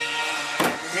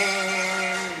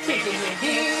So,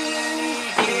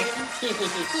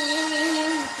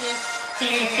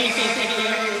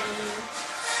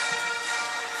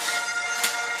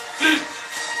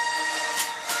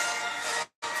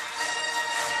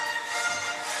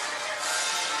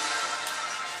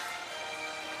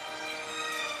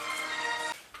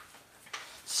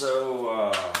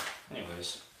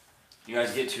 anyways, you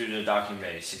guys get to the docking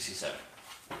bay 67.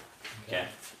 Okay.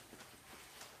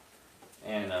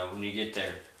 And when you get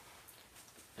there,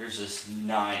 there's this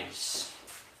nice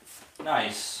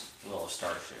little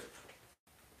starship.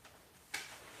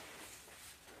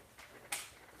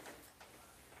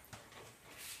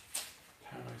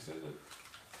 How nice is it?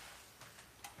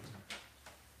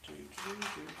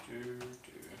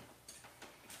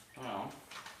 Well.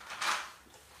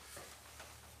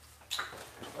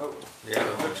 Oh. Yeah,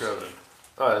 the picture of it.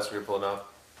 Oh, that's what you're pulling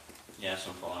up. Yeah,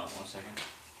 so I'm pulling up 1 second.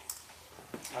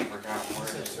 I forgot where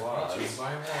it Just was.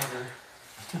 buy water.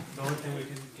 The only thing we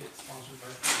can get sponsored by.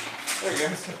 There you go.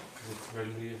 Because it's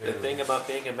readily The available. thing about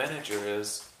being a manager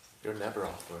is you're never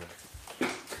off work.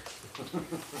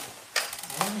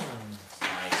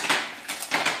 Nice.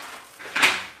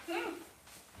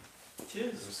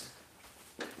 Cheers.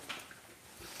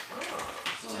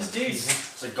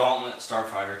 It's a Gauntlet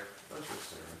Starfighter.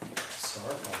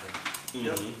 Starfighter.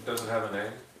 Mm-hmm. Does it have a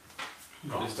name?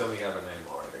 Please tell me you have a name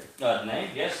already. The name?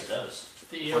 Yes, it does.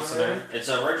 What's the name? It's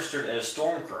registered as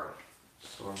Stormcrow.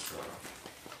 Stormcrow.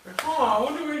 Oh, I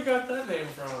wonder where you got that name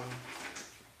from. I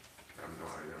have no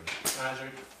idea.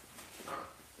 Magic.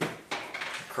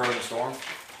 Crow the Storm.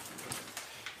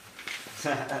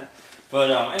 But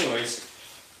anyways,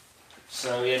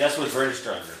 so yeah, that's what's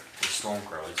registered under. It's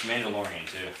Stormcrow. It's Mandalorian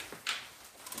too.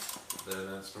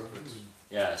 Then that's perfect.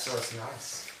 Yes. So it's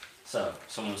nice. So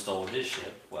someone stole his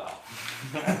ship. Well.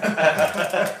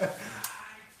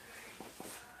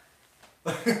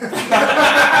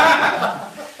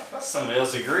 Somebody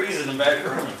else agrees in the back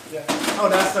room. Yeah. Oh,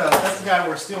 that's the guy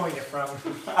we're stealing it from.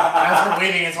 As we're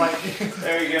waiting, it's like.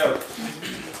 There you go.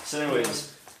 So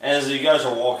anyways, as you guys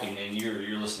are walking, and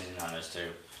you're listening on this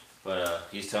too, but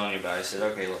he's telling you about it. He said,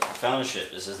 okay, look, I found a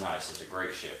ship. This is nice. It's a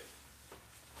great ship.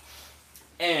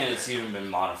 And it's even been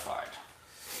modified.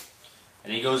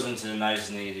 And he goes into the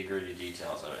nice nitty-gritty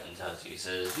details of it and tells you. He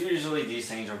says, usually these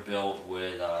things are built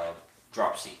with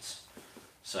drop seats.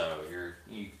 So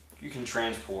you can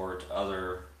transport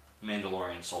other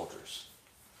Mandalorian soldiers.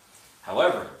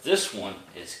 However, this one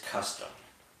is custom.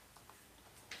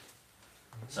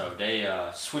 So they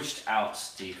switched out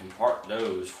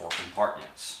those for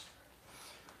compartments.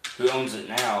 Who owns it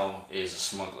now is a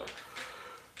smuggler.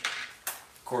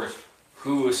 Of course,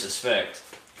 who would suspect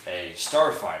a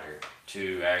starfighter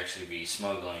to actually be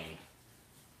smuggling,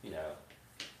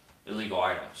 illegal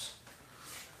items?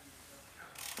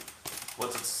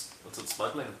 What's it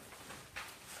smuggling?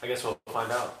 I guess we'll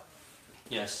find out.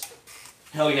 Yes.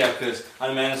 Hell yeah, because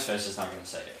on Manifest it's not going to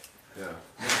say it. Yeah.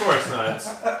 Of course not. It's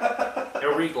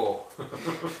illegal.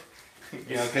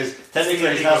 Because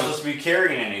technically he's not supposed to be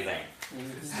carrying anything.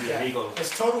 Yeah. Illegal.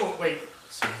 It's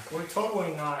we're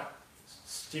totally not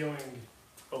stealing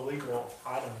illegal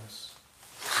items,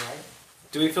 right?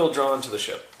 Do we feel drawn to the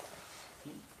ship?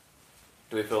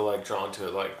 Do we feel drawn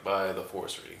to it by the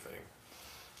Force or anything?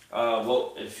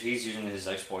 Well, if he's using his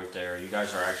exploit there, you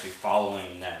guys are actually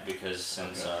following that because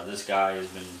since this guy has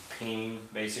been pinging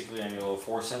basically on your little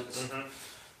Force sense,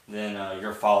 then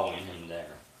you're following him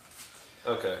there.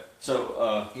 Okay.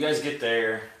 So you guys get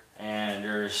there and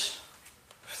there's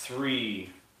 3,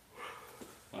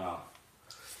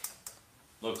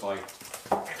 look like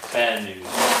bad news.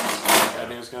 Bad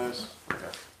news, guys?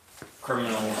 Okay.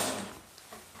 Criminals.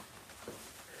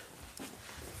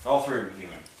 All 3 are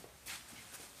human.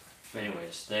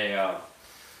 Anyways, they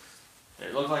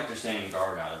look like they're standing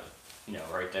guard out of it,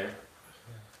 right there.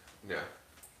 Yeah.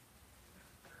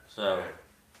 So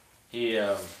he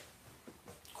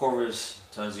Corvus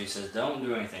tells you, he says, "Don't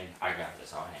do anything. I got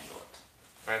this. I'll handle it."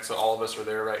 Alright, so all of us are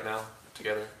there right now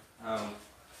together? Um,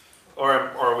 Or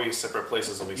are we separate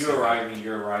places and we see you're arriving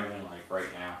like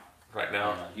right now. right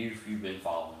now? You've been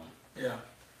following him. Yeah.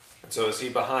 So is he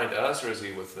behind us or is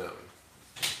he with them?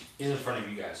 He's in front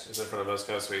of you guys. Is in front of us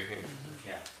guys so he can...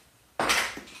 Yeah.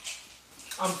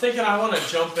 I'm thinking I want to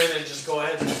jump in and just go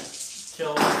ahead and kill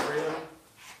all 3 of them.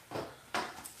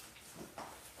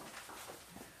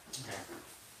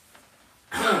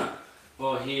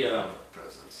 Well, he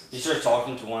starts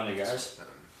talking to one of the guys,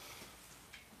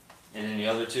 and then the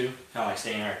other 2 kind of like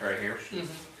staying right here.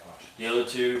 The other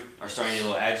 2 are starting to get a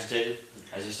little agitated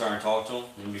as he's starting to talk to them,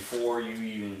 and before you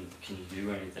even can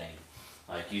do anything,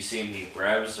 you see him, he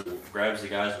grabs the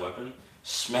guy's weapon,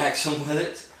 smacks him with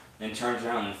it, then turns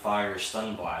around and fires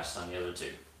stun blast on the other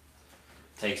two.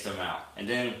 Takes them out. And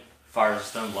then fires a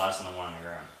stun blast on the one on the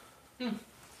ground.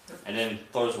 And then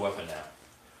throws a weapon down.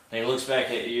 Then he looks back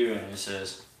at you and he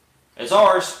says, "It's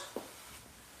ours."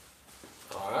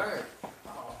 Alright.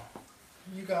 Oh,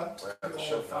 you got We're at the all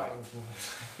show fighting.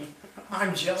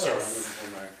 I'm jealous. Sorry, I'm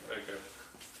moving my, okay,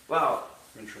 Well,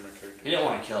 moving my character. he didn't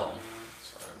want to kill him. It's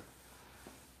fine.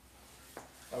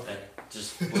 Okay. That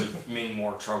just would mean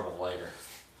more trouble later.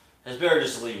 It's better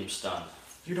just to leave him stunned.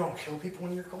 You don't kill people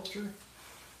in your culture?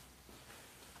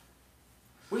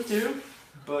 We do,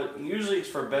 but usually it's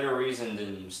for a better reason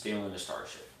than stealing a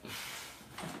starship.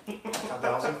 I thought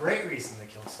that was a great reason to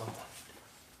kill someone.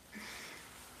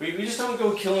 We just don't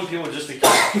go killing people just to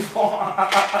kill people.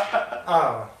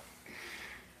 Oh.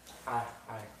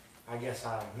 I guess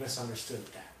I misunderstood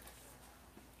that.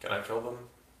 Can I kill them?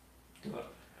 Do it.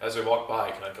 As we walk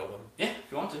by, can I kill them? Yeah,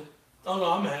 if you want to. Oh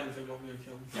no, I'm ahead if they want me to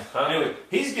kill him. Yeah. Anyway,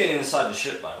 he's getting inside the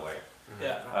ship, by the way.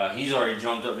 Yeah. He's already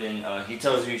jumped up in. He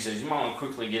tells you, he says, "You might want to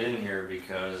quickly get in here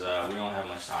because we don't have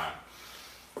much time."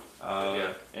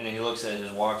 Yeah. And then he looks at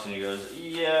his watch and he goes,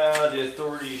 "Yeah, the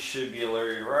authorities should be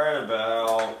alerted right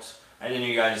about." And then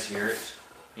you guys hear it.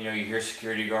 You know, you hear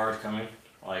security guard coming,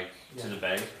 like, to the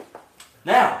bay.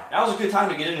 Now was a good time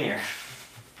to get in here.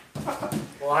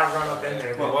 Well, I run up in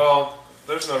there. But Well,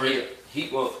 there's no reason.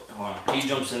 Hold on. He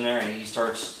jumps in there and he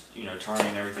starts,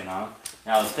 turning everything on.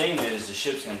 Now the thing is, the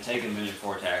ship's gonna take a minute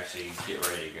for it to actually get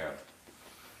ready to go.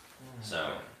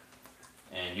 So,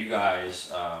 and you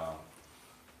guys,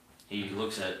 he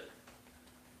looks at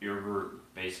your group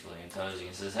basically and tells you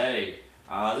and says, "Hey,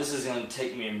 this is gonna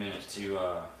take me a minute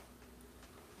to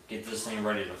get this thing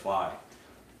ready to fly,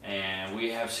 and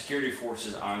we have security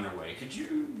forces on their way. Could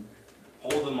you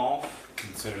hold them off?"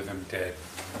 Consider them dead.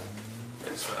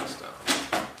 They smashed down.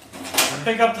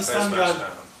 Pick up the They stun smashed gun.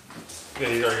 down. Yeah,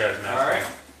 these are guys now. All right.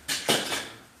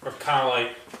 Or kind of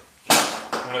like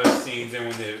one of those scenes in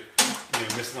when the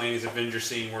miscellaneous Avenger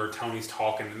scene where Tony's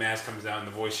talking, the mask comes down, and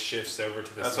the voice shifts over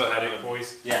to the That's what synthetic happened.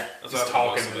 voice. Yeah. That's He's what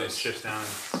talking, happened and to it most of shifts down, and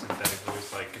synthetic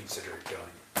voice like consider it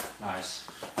killing. Nice.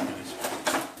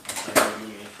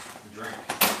 Drink.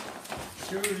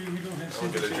 Sure, we don't have this. I'll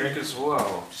get a drink as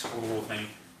well. Just a little thing.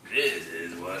 This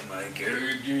is what my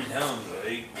character sounds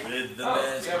like with the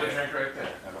mask. You have a drink right there.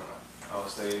 I don't know. I'll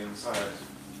stay inside.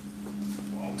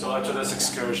 Until after this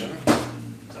excursion.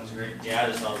 Sounds great. Yeah, I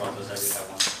just thought about this every time.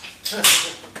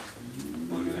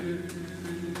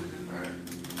 Alright.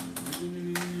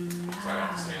 So I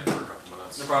have to stand for a couple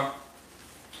minutes. No problem.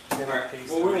 Alright.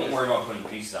 Well, we won't worry about putting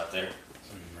pieces out there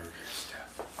Some murder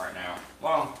stuff. right now.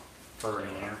 Well, Fur in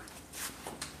here.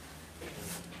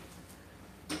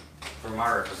 for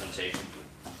my representation.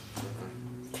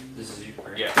 This is you,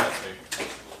 right? Yeah, that's me.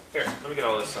 Here, let me get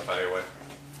all this stuff out of your way.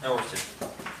 That works too.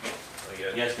 Let me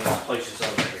You get guys can place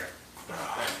yourself right here.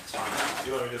 It's fine.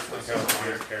 You want me to just Like how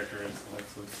your character is Lex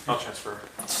Luthor. I'll transfer.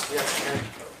 yeah, okay.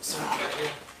 So,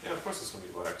 Yeah, of course it's gonna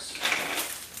be Lex.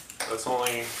 That's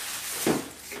only a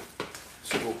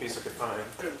suitable piece I could find.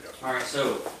 Alright,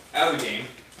 so, out of the game,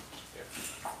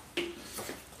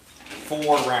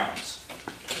 4 rounds.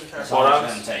 That's Four all it's rounds?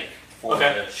 going to take for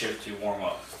Okay. the ship to warm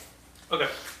up. Okay.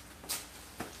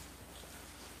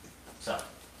 So,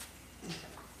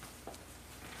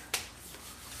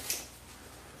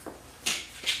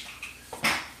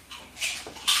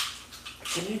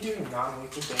 can you do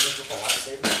non-lethal damage with a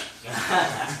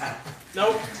lightsaber?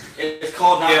 Nope. it's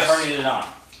called not Yes. turning it on.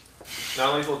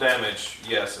 Non-lethal damage,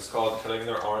 yes, it's called cutting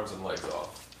their arms and legs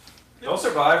off. They'll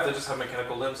survive, they just have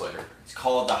mechanical limbs later. It's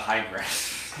called the high ground.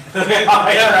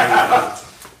 Yeah.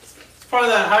 It's part of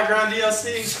that high ground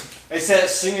DLC. It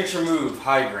says signature move,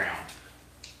 high ground.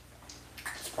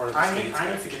 It's part of the I same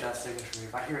need to get that signature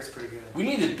move. I hear it's pretty good. We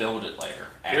need to build it later.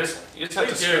 You just have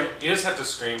to scream. You just have to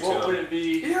scream to them. it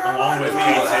be? Along with me,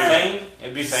 Fane?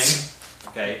 It'd be Fane.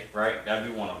 Okay, right?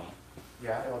 That'd be one of them.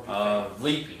 Yeah, it will be.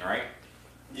 Leaping, right?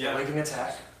 Leaping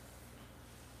attack.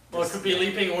 Well, it could be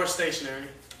leaping or stationary.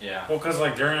 Yeah. Well, because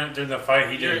like during the fight,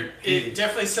 he did. It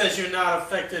definitely says you're not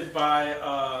affected by,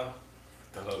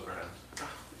 The low ground.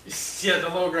 the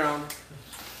low ground.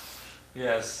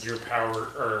 Yes. Your power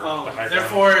or the high ground.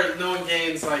 Therefore, no one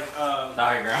gains like The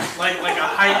high ground. like a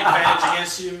height advantage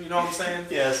against you. You know what I'm saying?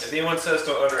 Yes. If anyone says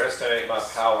don't underestimate my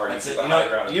power, That's you it. get You the high know,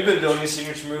 ground. you've been building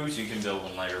signature moves, you can build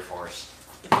them later for us.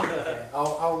 Okay,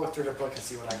 I'll look through the book and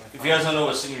see what I can find. If you guys don't know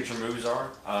what signature moves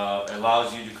are, it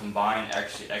allows you to combine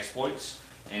actually exploits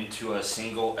into a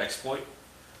single exploit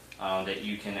that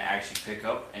you can actually pick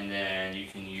up and then you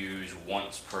can use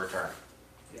once per turn.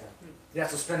 Yeah. You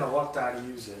have to spend a luck die to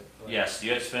use it. but- Yes,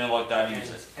 you have to spend a luck die to use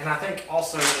it. And I think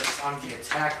also it's on the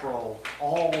attack roll,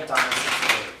 all dice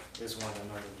explode is one of the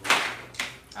noted.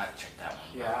 I checked that one.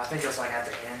 Yeah, I think it's like at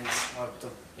the end of the,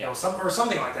 Yeah. or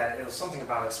something like that. It was something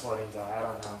about exploding die. I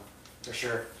don't know for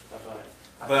sure.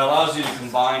 But it allows you to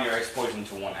combine your exploits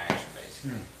into one action,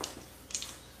 basically.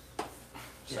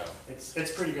 Yeah, So,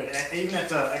 it's pretty good. And even if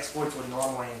the exploits would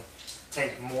normally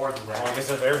take more than Well, I that. guess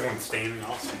if everyone's standing,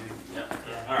 I'll stand. yeah.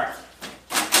 Yeah. All right.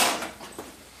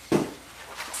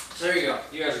 So there you go.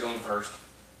 You guys are going first.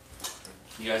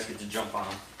 You guys get to jump on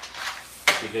them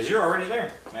because you're already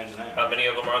there. Imagine that. How many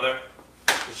of them are there?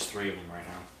 There's 3 of them right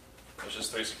now. There's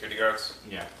just 3 security guards.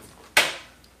 Yeah.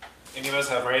 Any of us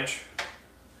have range?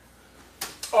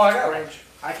 Oh, I got range.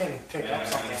 I can pick Yeah. up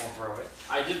something and throw it.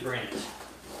 I did bring it.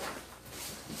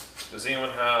 Does anyone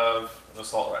have an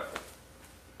assault rifle?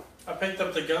 I picked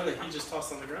up the gun that he just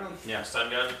tossed on the ground. Yeah. Stun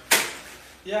gun?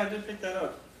 Yeah, I did pick that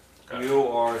up. Okay. You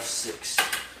are 6.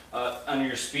 Under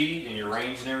your speed and your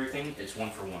range and everything, it's 1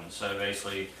 for 1. So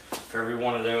basically, for every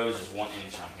one of those is 1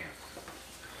 inch on here.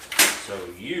 So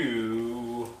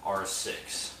you are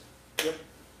 6. Yep.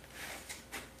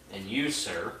 And you,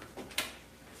 sir,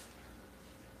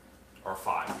 are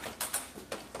 5.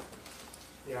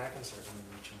 Yeah, I can certainly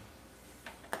reach him.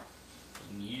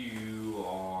 And you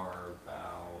are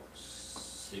about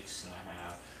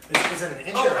 6.5. Is it an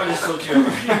inch Oh, or I a just half? flipped you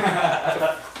over.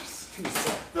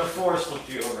 The force flipped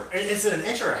you over. Is it an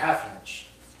inch or a half inch?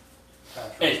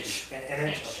 Inch. An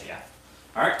inch. Inch, Okay. yeah.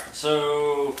 All right,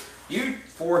 so you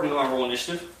 4 do not roll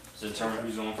initiative to determine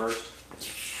who's going first.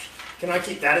 Can I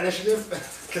keep that initiative?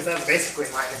 Because that's basically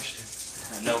my initiative.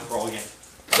 No, roll again.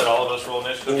 Is that all of us roll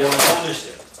initiative? Roll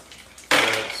initiative.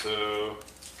 Alright, so.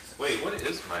 Wait, what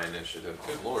is my initiative?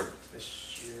 Good lord.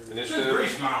 This year.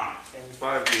 Initiative mine.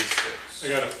 5d6. I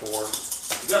got a 4.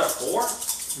 You got a 4?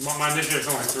 My initiative's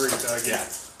only 3, so I get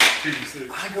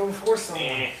 2d6. I go for someone.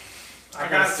 Eh. I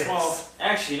got a 6. 12.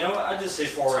 Actually, you know what? I just say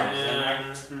 4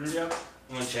 rounds. Yep.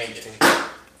 I'm gonna change it. I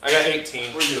got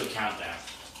 18. We're gonna do a countdown.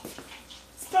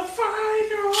 It's the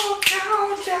final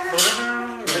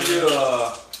countdown. We're gonna do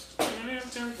a.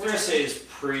 We're gonna say it's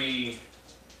pre.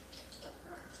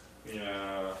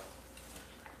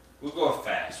 We'll go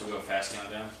fast. We'll go fast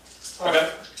countdown. Okay.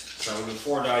 So we'll do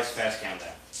 4 dice, fast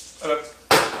countdown. Okay.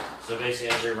 So basically,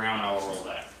 every round I will roll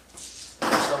that. Let's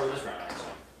start with this round,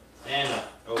 actually. And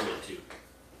over the 2.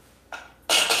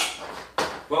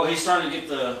 Well, he's starting to get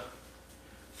the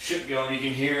ship going. You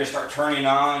can hear it start turning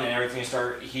on and everything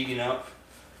start heating up.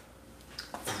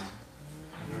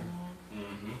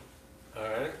 Mm-hmm.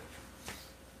 Alright.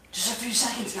 Just a few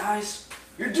seconds, guys.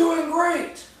 You're doing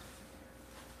great.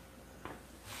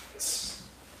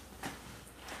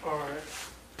 Alright.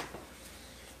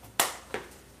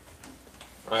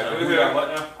 Alright, So who who got what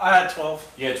now? I had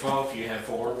 12. You had 12. You had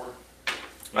 4.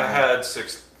 I had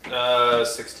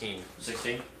 16.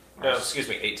 16. No, excuse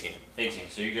me, 18. 18.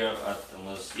 So you go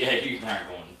unless you're not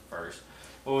going first.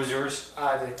 What was yours?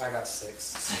 I got 6.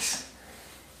 6.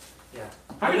 Yeah.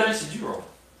 How many dice did you roll?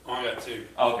 Oh, I got 2.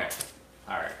 Oh, okay.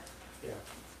 All right. Yeah.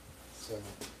 So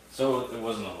So it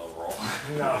wasn't a low roll.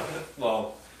 no,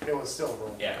 Well, it was still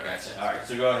rolling. yeah, gotcha. All right.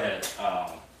 So go ahead.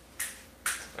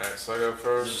 Alright, so I go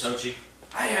first. Sochi.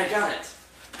 Hey, I got it.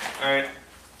 Alright.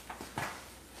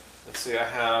 Let's see, I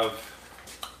have.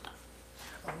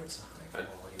 Oh, it's a high I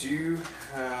quality. do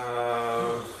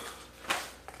have.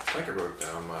 I think I wrote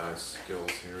down my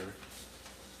skills here.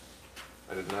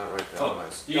 I did not write down my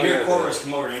skills. You hear Corvus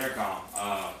come over to intercom,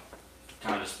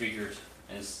 kind of speakers,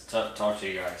 and talk to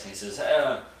you guys. And he says,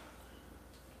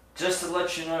 just to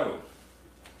let you know,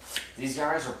 these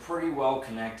guys are pretty well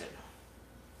connected.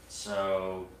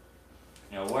 So,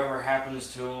 whatever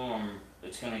happens to them,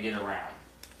 it's going to get around.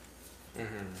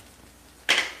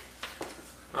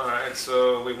 Alright,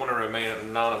 so we want to remain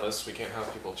anonymous. We can't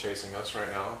have people chasing us right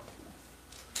now.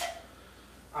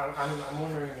 I'm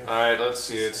wondering if. Alright, let's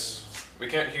see. We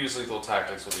can't use lethal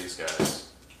tactics with these guys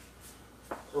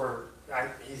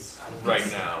He's. right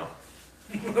now.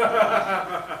 We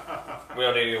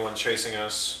don't need anyone chasing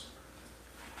us.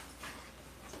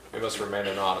 We must remain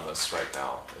anonymous right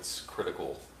now. It's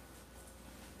critical.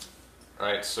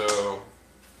 Alright, so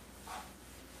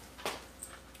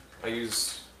I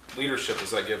use leadership.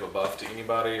 Does that give a buff to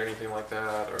anybody or anything like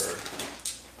that? Or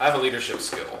I have a leadership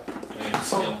skill.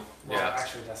 Skill. Well, Yeah.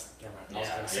 actually, that's. Never mind. I was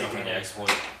Yeah, gonna you say don't need Dan- to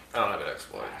exploit. I don't have an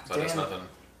exploit, so that's Damn. nothing.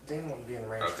 Dan wouldn't be in the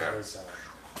range Okay. for his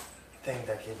thing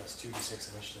that gave us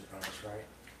 2d6 initiative bonus, right?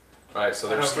 Alright, so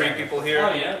I there's don't 3 care. people Oh, here.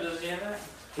 yeah? Does he have that?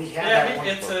 He had Yeah, that one.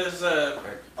 it says,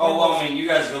 Oh, well, I mean, you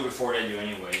guys go before they do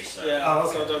anyway, so. yeah, Oh,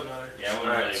 okay. so it doesn't matter. Yeah, it wouldn't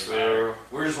Alright, really so- matter.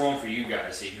 We're just rolling for you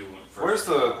guys, see who went first. Where's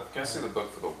the? Can I see the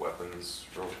book for the weapons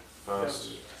real fast?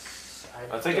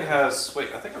 I think it don't- has.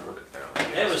 Wait, I think I wrote it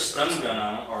down. They have a stun gun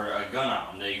on or a gun on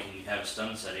them that you can have a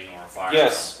stun setting or a fire.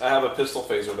 Yes, I have a pistol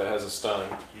phaser that has a stun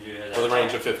You do have with a that.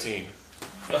 range of 15.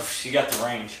 Oh, you got the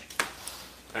range.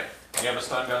 You have a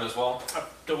stun gun as well.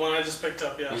 The one I just picked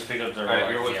up, You yeah. just pick up the Alright,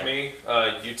 you're with yeah. me.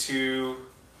 You two.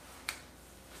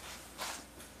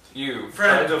 You try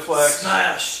Friend, to deflect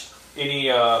smash.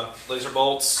 any laser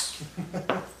bolts.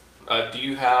 Do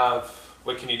you have?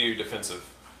 What can you do defensive?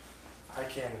 I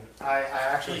can. I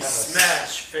actually He have a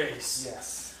smash face.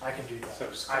 Yes, I can do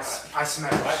that. So I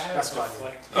smash. I have That's what I do.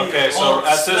 deflect. Okay, He so won't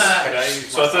at this- smash. Could I use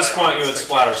So my at this fire point, you arms would to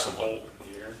splatter cast a someone. bolt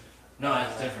in the air? No,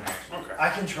 that's different actually. Okay. I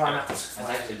can try not to That's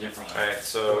fly. actually different. All right,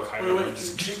 so Wait,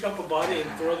 just pick up a body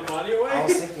and throw the body away? I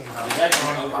was thinking about There's actually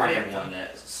throwing an the body upgraded at them. one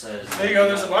that says. There you go,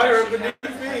 there's a body right actually beneath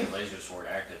have to have me. a laser sword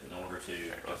active in order to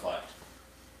deflect.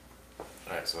 all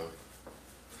right, so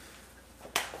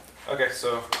okay,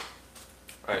 so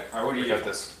all right, All right, what do you we do? got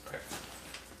this. All right.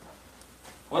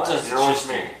 What does You're with just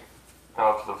me. Come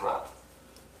up to the front.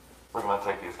 We're gonna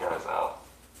take these guys out.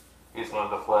 He's gonna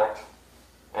deflect,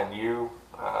 and you,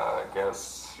 I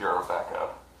guess you're a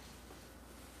backup.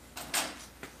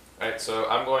 All right, so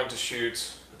I'm going to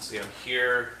shoot. Let's see, I'm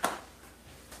here.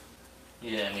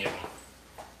 Yeah, and you.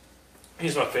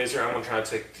 Here's my phaser. I'm gonna try to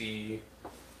take the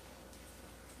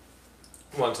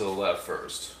one to the left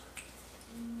first.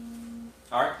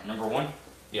 All right, number one.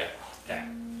 Yeah. Okay,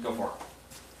 go for it.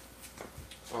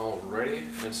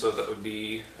 Alrighty, and so that would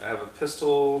be, I have a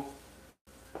pistol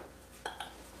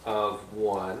of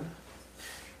 1.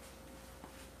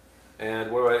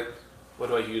 And what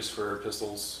do I use for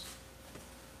pistols?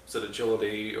 Is it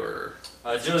agility or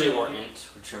Agility or int,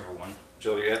 whichever one.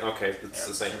 agility? Yeah, okay, it's Yeah,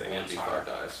 the same thing, one's it'd be higher. 5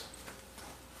 dice.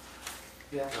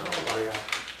 Yeah,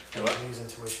 Do I what? can use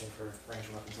intuition for ranged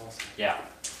weapons also. Yeah.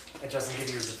 It doesn't give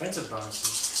you defensive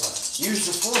bonuses, Use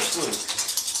the force,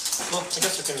 Luke. Well, I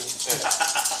guess I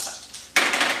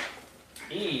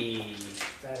can. Eee.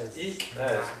 but that is Eek.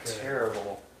 That not is good.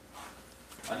 terrible.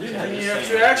 I do And have you this have thing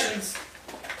 2 right actions. here.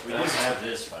 We do have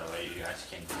this, by the way, you guys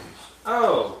can use.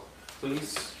 Oh,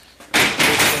 please.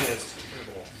 This thing is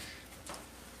terrible.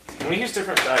 And we use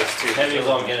different dice too. Heavy as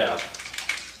all get out.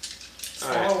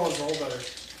 Alright, Smaller one's all better.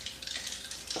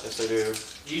 yes I do.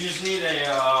 You just need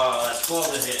a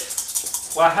 12 to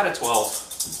hit. Well, I had a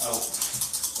 12.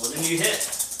 Oh. Well, then you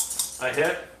hit. I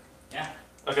hit? Yeah.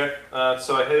 Okay,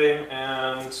 so I hit him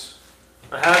and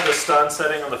I have the stun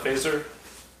setting on the phaser.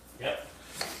 Yep.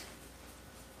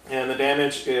 And the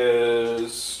damage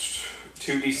is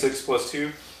 2d6 plus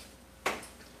 2.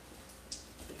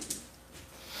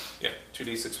 Yeah,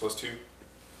 2d6 plus 2.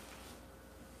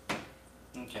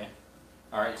 Okay.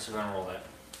 Alright, so we're gonna roll that.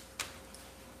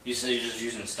 You said you're just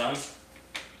using stun?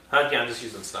 Yeah, I'm just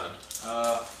using stun.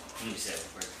 Let me see it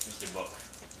real quick. Where's the book?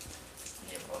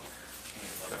 Give me a book.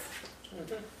 Give me a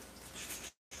book.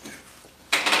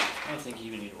 I don't think you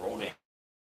even need to roll damage.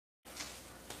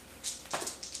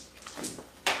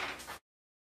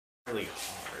 Really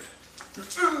hard.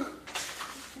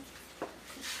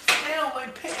 Ow, my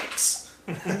pecs!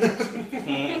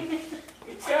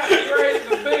 Yeah, you're right in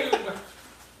the boob.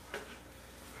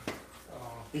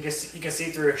 You can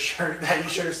see through his shirt that you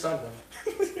should have stunned him.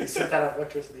 He sent that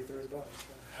electricity through his body.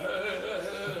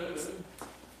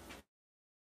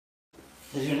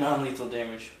 They do non-lethal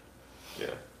damage. Yeah.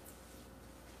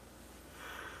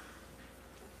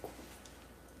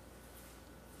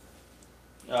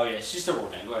 Oh yeah, she's still roll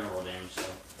damage. Go ahead and roll damage. So.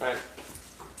 Alright.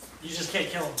 You just can't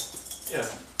kill him. Yeah.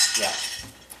 Yeah.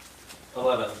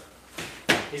 11.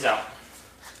 He's out.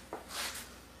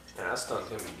 Yeah, that stunned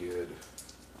him good.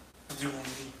 Do one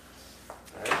of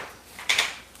Alright.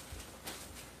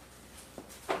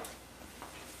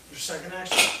 your second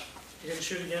action. You gonna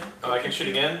shoot again? Oh, I can shoot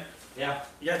again? Yeah.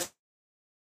 You got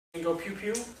to go pew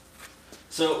pew.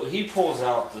 So he pulls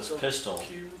out this pistol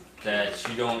Pew, that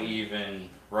you don't even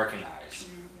recognize. pew,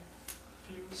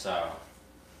 pew. So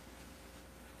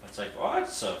it's like, well,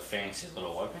 that's a fancy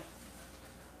little weapon.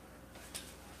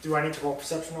 Do I need to roll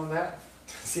perception on that?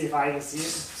 See if I even see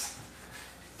it?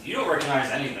 You don't recognize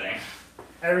anything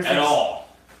Everything at all.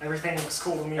 Everything looks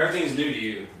cool to me. Everything's new to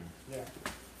you. Yeah.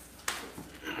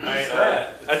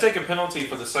 Alright, I take a penalty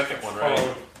for the second one, right?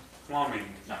 Oh, plumbing.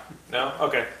 No?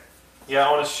 Okay. Yeah,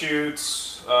 I want to shoot,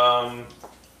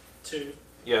 2.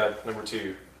 yeah, number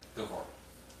 2. Go for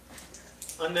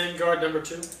it. Unnamed guard number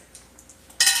 2.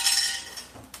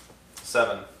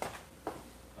 7.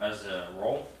 As a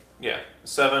roll. Yeah,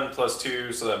 7 plus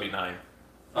 2, so that'd be 9.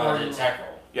 The attack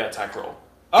roll. Yeah, attack roll.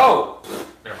 Oh!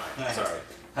 Never mind. Sorry.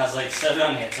 I was like 7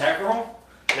 on the attack roll?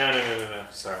 No.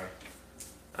 Sorry.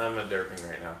 I'm a derping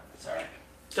right now. Sorry.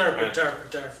 Derp.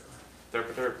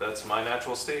 Derp. That's my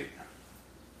natural state.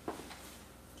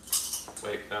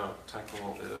 Wait, no. Attack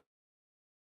roll is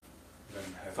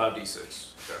 5d6.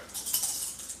 Okay.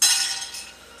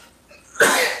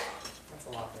 That's a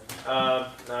lot better.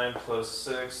 9 plus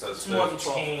 6, that's It's more than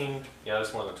 15. Yeah,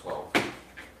 that's more than 12.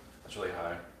 That's really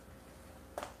high.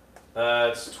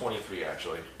 That's 23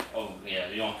 actually. Oh, yeah,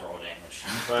 you don't have to roll damage.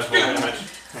 That's more damage.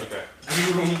 Okay.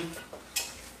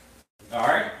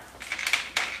 Alright.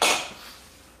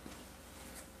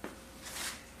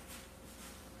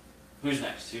 Who's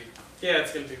next? You? Yeah,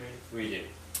 it's gonna be me. What do you do?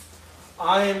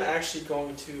 I am actually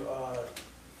going to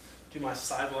do my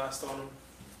side blast on him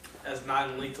as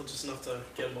non-lethal, just enough to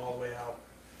get him all the way out.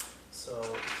 So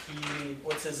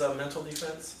what's his mental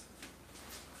defense?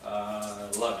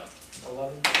 11.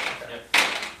 11. Okay. Yep.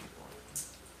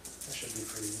 That should be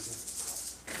pretty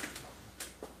easy.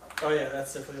 Oh yeah,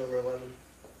 that's definitely over 11.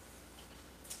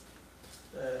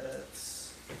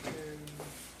 That's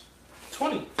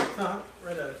 20.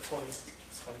 Right at 20.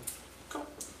 It's funny. Cool.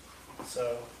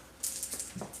 So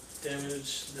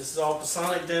damage. This is all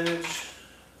sonic damage.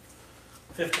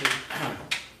 15.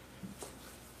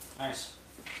 Nice.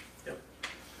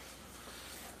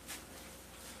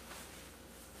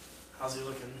 How's he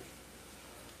looking?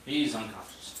 He's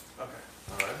unconscious. Okay.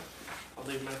 Alright. I'll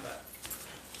leave him at that.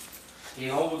 He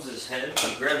holds his head,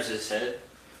 he grabs his head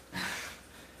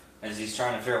as he's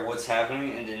trying to figure out what's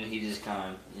happening, and then he just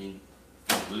kind of he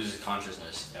loses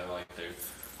consciousness. You know, like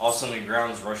all of a sudden the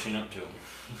ground's rushing up to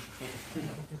him.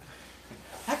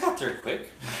 I got there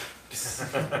quick.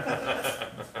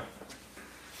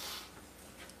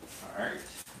 Alright.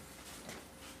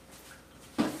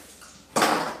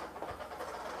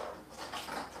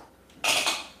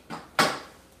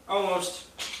 Almost.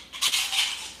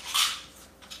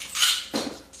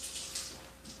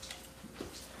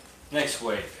 Next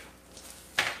wave.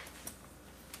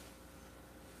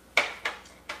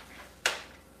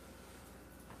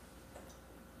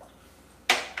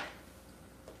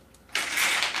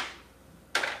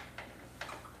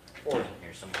 Or in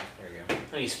here somewhere. There you go.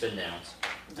 I need spin downs.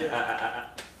 Yeah.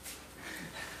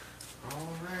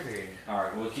 Alrighty.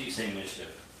 Alright, we'll keep saying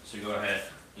initiative. So go ahead.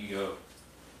 You go.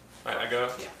 Alright, I go?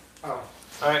 Yeah. Oh,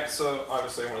 Alright, so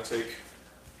obviously I'm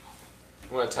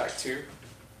gonna attack 2.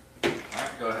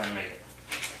 Alright, go ahead and make it.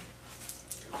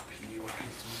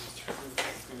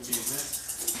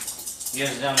 You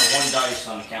guys are down to 1 dice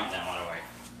on the countdown, by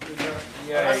the way.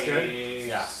 that's good.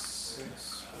 Yeah.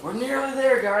 6. We're nearly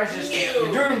there, guys.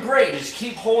 You're doing great. Just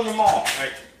keep holding them off.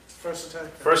 Alright, First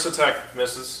attack. first attack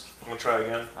misses. I'm gonna try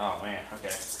again. Oh man.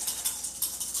 Okay.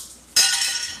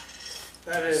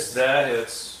 That is. That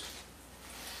hits.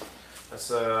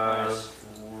 That's Nice.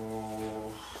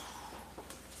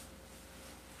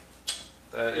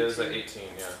 That is an 18,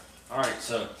 yeah. All right.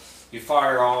 So you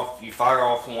fire off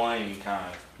one, and you kind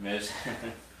of miss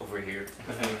over here.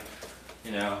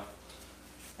 You know,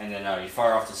 and then you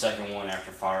fire off the second one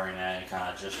after firing that, and kind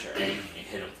of adjust your aim, and you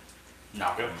hit him,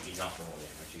 knock him. You don't roll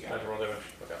damage. You got it. Roll damage.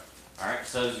 Okay. All right.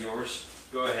 So is yours.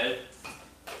 Go ahead.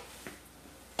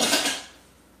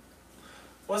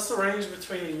 What's the range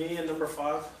between me and number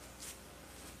 5?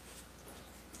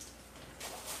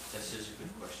 This is a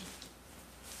good question.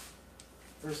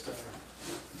 First,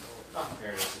 Oh,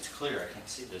 there it is. It's clear. I can't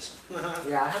see this.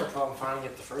 yeah, I had a problem finding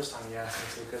it the first time you asked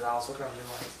me to because I was looking at it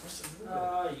like, where's the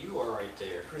movie? You are right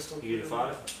there. Crystal You to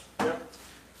clear. 5? Yep.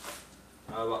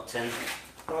 About 10.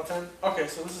 About 10? Okay,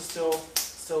 so this is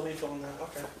still lethal on that.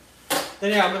 Okay.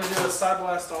 Then yeah, I'm gonna do a side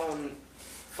blast on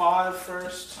 5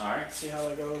 first. All right. See how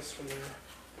it goes from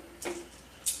there.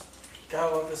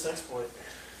 Gotta love this exploit.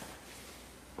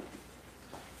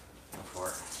 Go for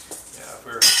it. Yeah, if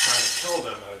we were trying to kill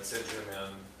them, I would send him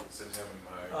in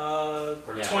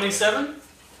my. Yeah. 27?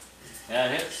 Yeah,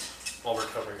 it hits. While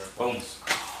recovering our Boom. bones.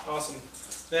 Awesome.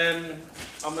 Then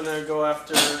I'm gonna go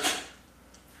after. Let's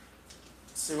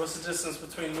see, what's the distance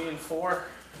between me and 4?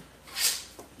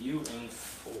 You and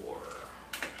 4.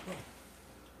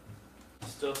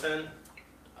 Still 10?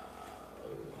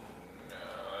 No,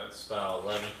 that's About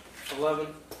 11. 11?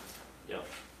 Yep.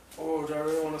 Oh, do I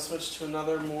really want to switch to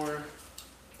another more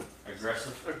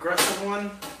Aggressive. aggressive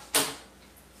one?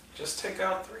 just take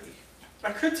out 3.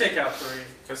 I could take out 3,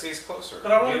 Because he's closer.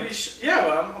 but I want to be. Yeah,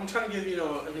 but I'm trying to give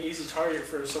an easy target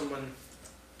for someone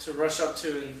to rush up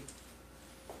to and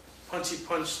punchy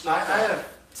punch. I have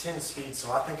 10 speed,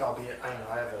 so I think I'll be. I don't know.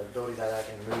 I have an ability that I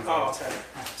can move. Oh, okay.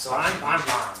 So I'm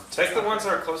fine. Take the ones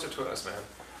that are closer to us, man.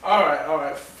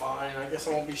 Alright, fine. I guess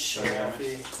I won't be showy.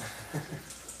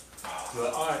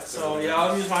 Alright, so yeah,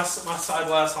 I'll use my side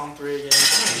blast on 3 again.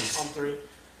 On 3.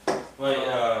 Wait,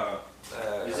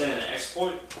 is it an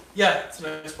exploit? Yeah, it's an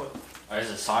exploit. Or is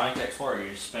it Sonic exploit? Or are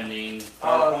you spending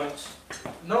power points?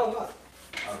 No, I'm not.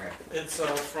 Okay. It's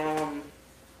from.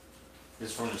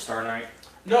 It's from the Star Knight?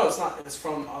 No, it's not. It's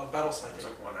from Battle Sniper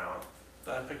Took 1 out.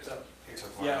 that I picked up. He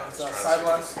took 1 Yeah, out. it's He's a trying to side see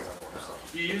blast. if he can get 1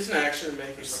 out. You use an action to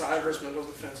make a side versus mental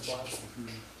defense blast.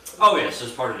 Oh, yes,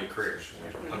 it's part of the career.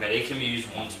 Okay, it can be used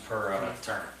once per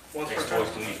turn. Once per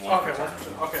Exploits turn. can be used once Okay, per once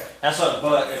turn. per turn. Okay. That's what,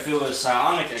 but if it was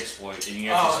psionic exploit and you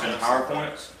have to spend power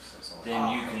points,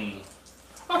 then you can.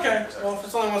 Okay. Well, if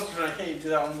it's only once per turn, I can't do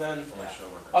that one then. Only show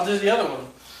one. I'll do the other one.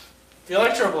 The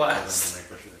Electro Blast.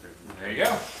 There you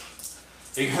go.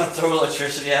 Are you gonna throw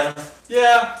electricity at him?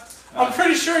 Yeah. I'm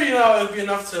pretty sure, it'd be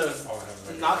enough to I'll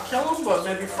have not kill him, but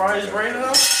maybe fry his brain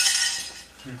enough.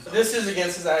 This is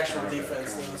against his actual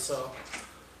defense, though, so.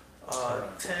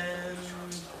 10,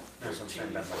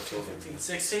 13, 14, 15,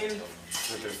 16.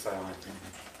 with this silent thing.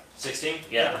 16?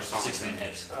 Yeah, 16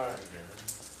 hits. Alright.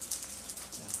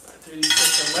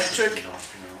 3d6 electric.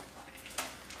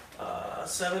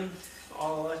 7,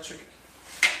 all electric.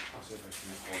 I'll see if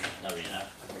I can That'll be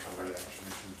enough. avoid reaction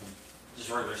or something. Just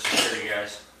regular security,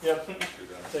 guys. Yep,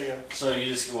 there you go. So you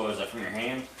just, what was that, from your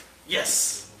hand?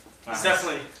 Yes! It's Nice.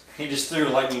 definitely. He just threw a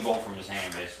lightning bolt from his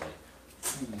hand, basically.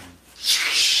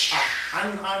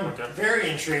 I'm very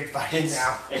intrigued by it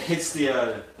now. It hits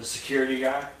the security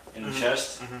guy in the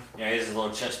chest. Mhm. Yeah, he has a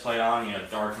little chest plate on,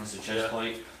 darkens the chest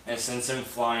plate, and sends him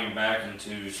flying back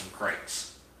into some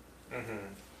crates.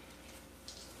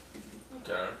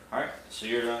 Okay. Alright, so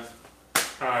you're done.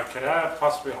 Could I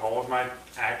possibly hold my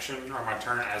action or my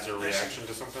turn as a reaction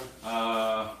to something?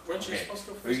 Weren't you Okay. supposed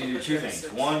to go We can do first? 2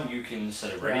 things. One, you can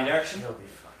set a ready Yeah, action. He'll be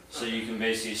fine. So you can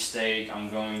basically state, I'm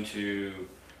going to,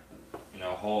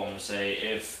 hold and say,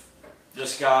 if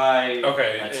this guy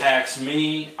Okay. attacks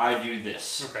me, I do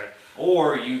this. Okay.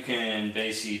 Or you can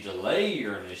basically delay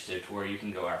your initiative to where you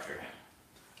can go after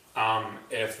him.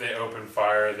 If they open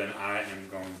fire, then I am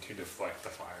going to deflect the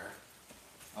fire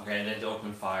Okay, then to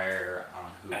open fire on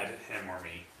who? at him or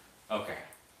me. Okay.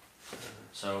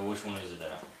 So which one is it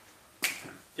at?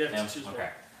 Yeah, Him? choose one. Okay.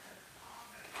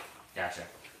 Gotcha.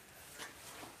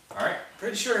 Alright.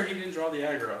 Pretty sure he didn't draw the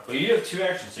aggro. Well, you have 2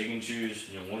 actions, so you can choose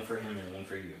one for him and one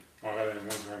for you. I'll have it in one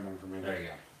for him, one for me. There you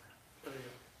go.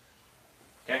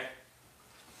 There you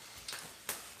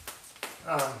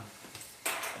Okay.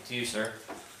 To you, sir.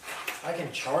 I can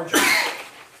charge him.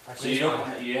 I So can you use my-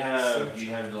 don't. You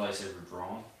have the lightsaber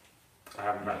drawn. I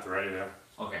haven't got the ready though.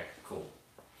 Okay. Cool.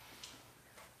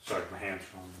 So like my hands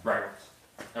from. Right.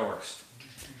 That works.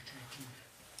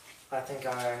 I think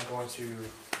I am going to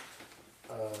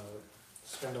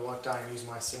spend a luck die and use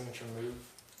my signature move.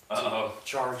 Uh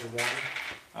Charge 1.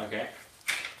 oh. Okay.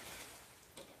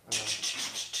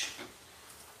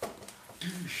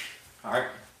 All right.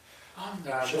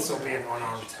 This will be an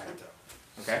unarmed attack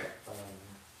though. Okay.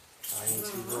 I need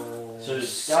to roll. So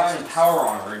this guy in power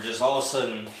armor just all of a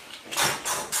sudden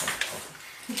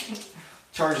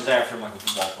charges after him like a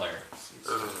football player.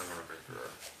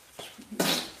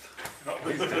 Oh,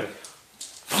 he's dead.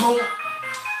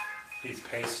 He's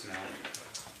paced now.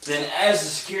 Then, as the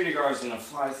security guard is gonna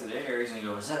fly through the air, he's gonna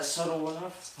go, "Is that subtle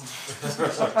enough?"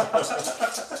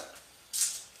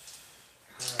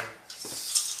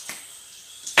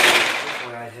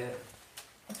 Hopefully I hit.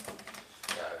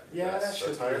 Yeah, that should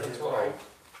that's be higher a than hit, 12. right?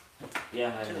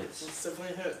 Yeah, go. that It's hits.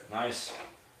 definitely a hit. Nice.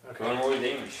 Okay. Go and roll your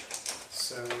damage.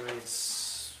 So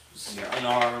it's. So you're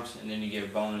unarmed, and then you get a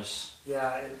bonus.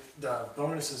 Yeah, the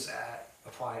bonuses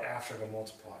apply after the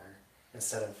multiplier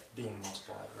instead of being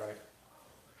multiplied, right?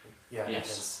 Yeah, Yes.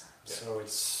 it is. So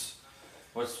it's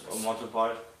What's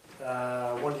multiplied?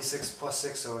 1d6 plus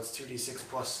 6, so it's 2d6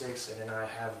 plus 6, and then I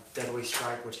have Deadly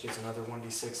Strike, which gives another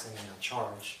 1d6, and then a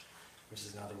Charge, which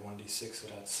is another 1d6, so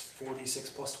that's 4d6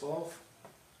 plus 12.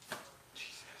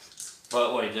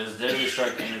 But wait, does Deadly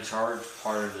Strike and a charge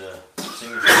part of the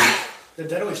signature? The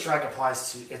Deadly Strike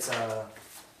applies to, it's a,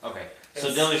 Okay. So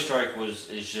It's- Deadly Strike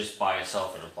is just by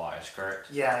itself it applies, correct?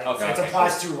 yeah, Okay, it okay,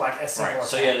 applies to like a single Right.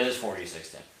 So attack. yeah, it is 46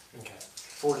 then. Okay.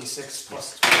 46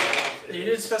 plus 12. You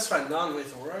did specify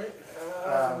non-lethal, right?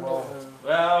 Well,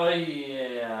 Well,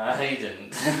 yeah, he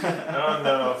didn't. Oh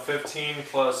no, 15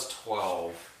 plus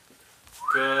 12.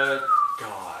 Good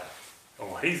God.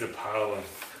 Oh, he's a pile of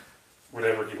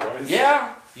whatever he was.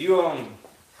 Yeah,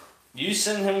 you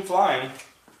send him flying.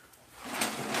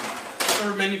 There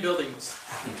were many buildings.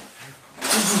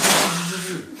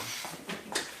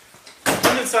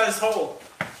 Unit-sized hole.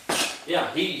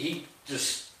 Yeah, he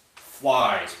just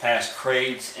flies past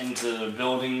crates into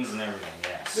buildings and everything.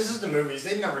 Yes. This is the movies.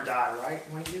 They never die, right?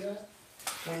 When you do that?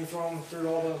 When you throw them through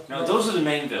all the. No, those are the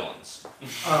main villains.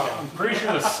 Oh. I'm pretty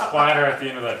sure the splatter at the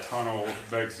end of that tunnel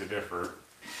begs to differ.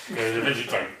 Because eventually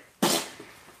it's like,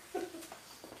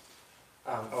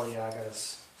 Oh yeah, I got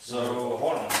this. So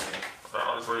hold on a second.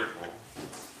 that was pretty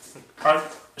cool.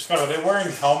 Scott, are they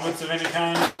wearing helmets of any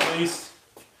kind, at least?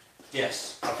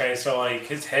 Yes. Okay, so like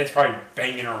his head's probably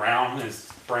banging around,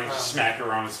 his brain's just smacking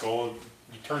around his skull.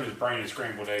 You turn his brain into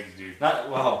scrambled eggs, dude. Not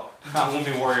well. I won't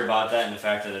be worried about that, and the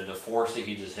fact that the force that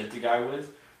he just hit the guy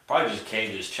with probably just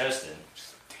caved his chest in.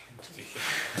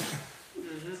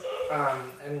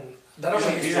 And that only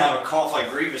He's uses gonna have a cough like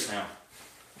Grievous now.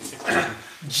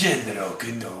 General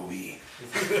Kenobi.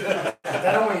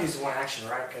 that only uses one action,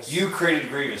 right? 'Cause You created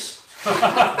Grievous.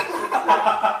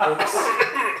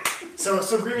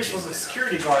 So Grievous was a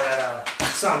security guard at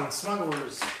some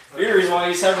smugglers. You're the reason why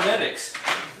he's cybernetics.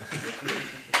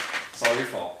 It's all your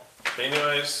fault. But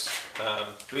anyways,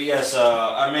 But yes,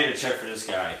 I made a check for this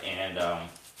guy, and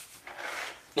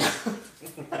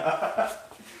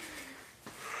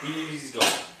he's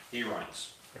gone. He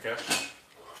runs. okay.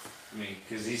 I mean,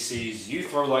 because he sees you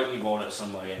throw lightning bolt at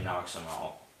somebody and knocks him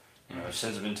out. You know,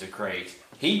 sends him into a crate.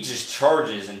 He just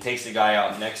charges and takes the guy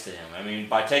out next to him. I mean,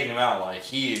 by taking him out, like,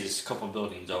 he is a couple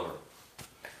buildings over.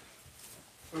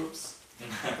 Oops.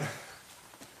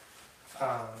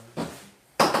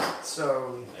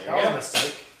 So There that you was a go.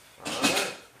 mistake.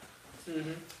 Alright.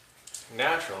 Mm-hmm.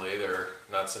 Naturally, they're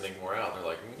not sending more out. They're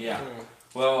like, Yeah.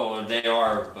 Well, they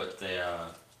are, but they,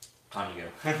 time to go.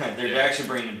 They're Yeah. actually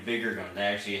bringing bigger guns.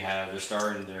 They're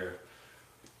starting their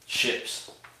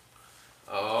ships.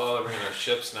 Oh, they're bringing their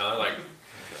ships now. They're like,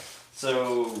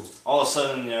 So, all of a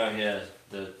sudden, you know, yeah,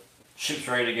 the ship's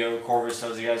ready to go. Corvus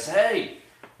tells you guys, hey,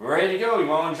 we're ready to go. You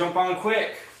want to jump on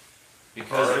quick?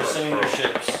 Because they're sending their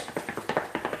ships.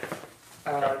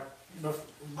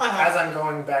 As I'm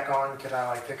going back on, could I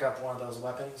like pick up one of those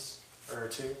weapons or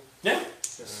two? Yeah.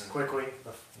 Just quickly,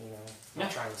 you know, Yeah.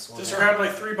 not trying to slow Just down. grab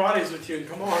like 3 bodies with you and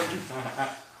come on.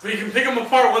 But you can pick them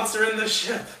apart once they're in the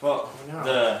ship. Well, I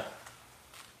know.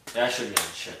 I should get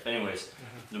the ship. Anyways,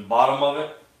 the bottom of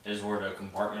it is where the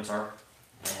compartments are.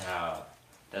 And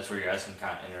that's where you guys can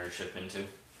kind of enter a ship into.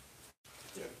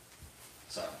 Yeah.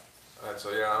 So, alright,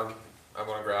 so yeah, I'm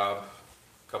gonna grab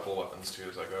a couple of weapons too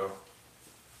as I go.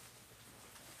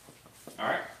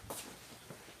 alright.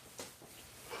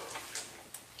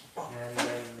 And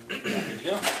then, Good to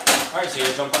go. Alright, so you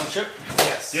guys jump on the ship?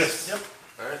 yes. Yes. Yep.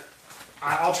 Alright.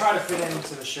 I'll try to fit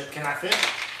into the ship. Can I fit?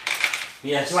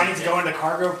 Yes. Do I need to go in the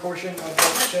cargo portion of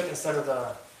the ship instead of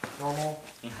the normal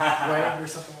way or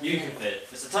something? Like You that? can fit.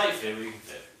 It's a tight fit, but you can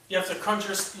fit. You have to crunch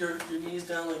your knees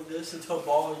down like this into a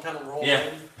ball and kind of roll Yeah.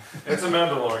 in. It's a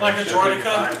Mandalorian. Like a ship, droideka?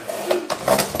 you're fine.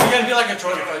 You gotta be like a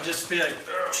droideka, just be like.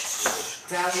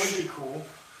 That would be cool.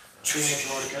 Being a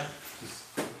droideka.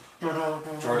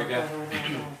 Droideka.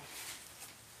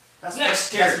 That's Next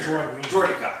that's a character. droid we need.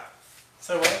 Droideka.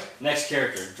 So what? Next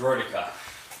character, Droideka.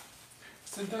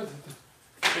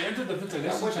 They entered the ventilation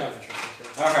That would shaft. have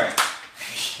interesting too. Alright.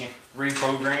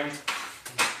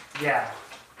 Reprogrammed. Yeah.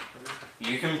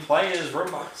 You can play as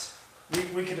robots.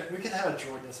 We could have a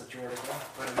droid that's a droideka,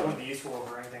 but it wouldn't be useful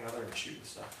over anything other than shooting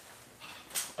stuff.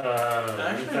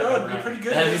 Actually, no, it'd be pretty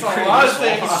good. That'd be It's a pretty lot of useful.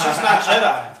 things, it's just not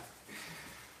Jedi.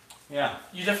 Yeah.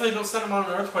 You definitely don't send them on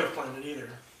an earthquake planet either.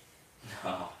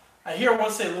 No. I hear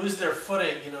once they lose their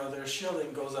footing, you know, their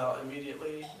shielding goes out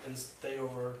immediately and they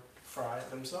fry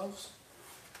themselves.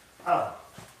 Oh,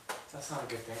 that's not a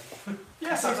good thing. Yeah,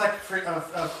 That seems like a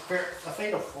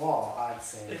fatal flaw, I'd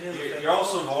say. it is. You're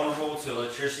also vulnerable to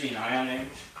electricity and ion damage.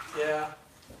 Yeah.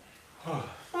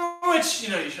 Which, you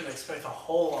know, you shouldn't expect a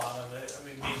whole lot of it. I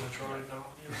mean, being a droid, no.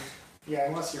 You know. Yeah,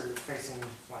 unless you're facing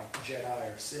like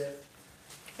Jedi or Sith.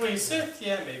 I mean, Sith,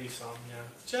 yeah, maybe some, yeah.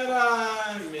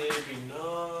 Jedi, maybe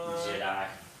not. Jedi.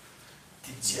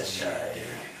 The Jedi.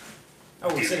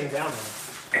 Oh, we're sitting down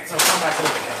now. So come back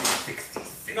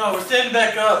over. No, we're standing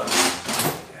back up.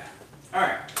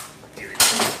 Alright.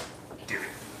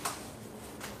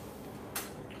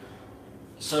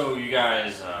 So you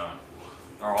guys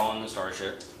are all in the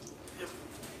starship. Yep.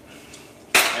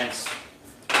 And it's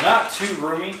not too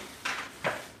roomy.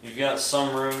 You've got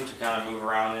some room to kind of move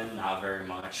around in, not very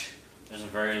much. There's a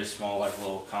very small, like,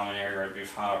 little common area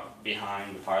right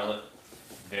behind the pilot.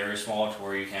 Very small to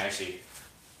where you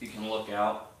can look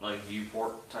out, like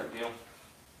viewport type deal.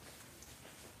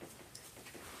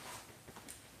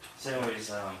 So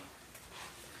anyways,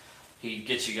 he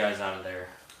gets you guys out of there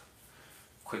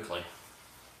quickly.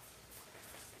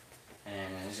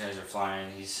 And these guys are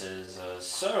flying. He says,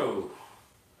 so,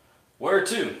 Where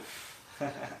to?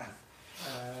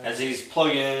 As he's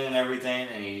plugging in and everything,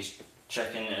 and he's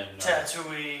checking and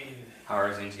Tatooine. how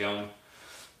everything's going.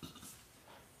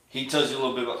 He tells you a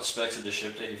little bit about the specs of the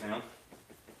ship that he found.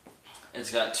 It's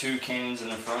got 2 cannons in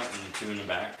the front and 2 in the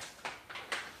back.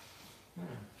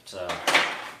 So,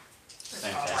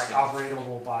 fantastic. Like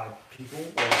operatable by people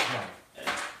or no?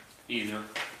 Either. I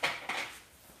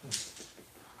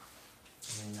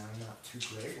mean, I'm not too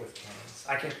great with cannons.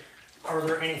 I can. Are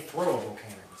there any throwable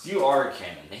cannons? You are a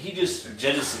cannon. He just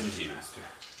jettisons you.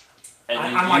 And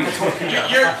then I'm like a you- torpedo.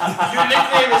 Your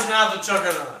nickname is now the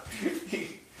Juggernaut.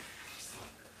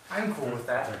 I'm cool with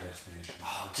that. Our destination.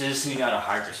 Oh, jettisoning you out of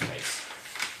hyperspace.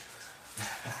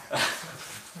 We're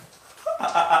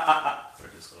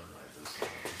just gonna write this one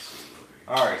and see what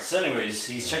we- Alright, so anyways,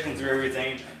 he's checking through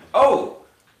everything. Oh!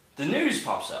 The news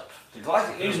pops up. The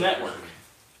Galactic News Network.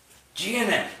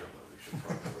 GNN.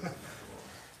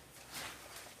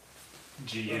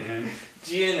 GNN.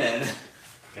 GNN.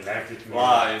 Galactic News.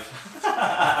 Live.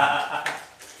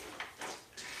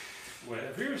 Well, it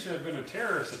appears to have been a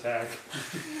terrorist attack.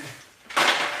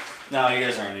 No, you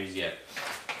guys aren't news yet.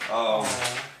 No,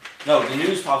 the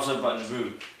news pops up on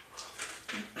Naboo.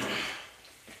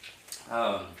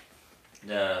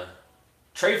 The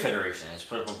Trade Federation has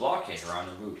put up a blockade around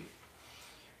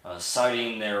Naboo,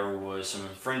 citing there was some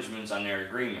infringements on their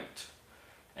agreement,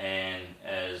 and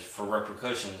as for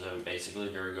repercussions of it, basically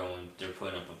they're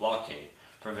putting up a blockade,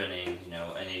 preventing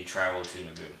any travel to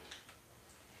Naboo,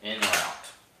 in or out.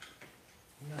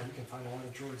 No, you can find a lot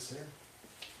of droids there.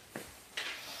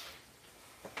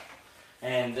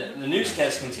 And the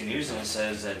newscast continues, and it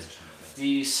says that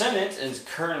the Senate is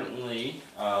currently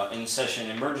in session,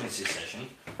 emergency session,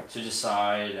 to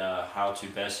decide how to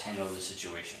best handle the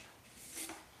situation.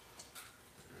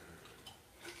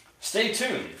 Stay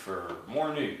tuned for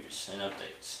more news and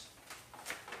updates.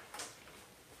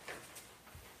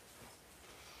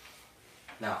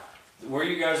 Now, where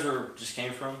you guys just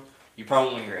came from, you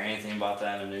probably won't hear anything about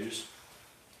that in the news,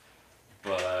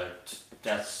 but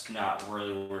that's not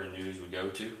really where the news would go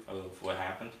to of what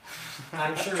happened.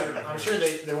 I'm sure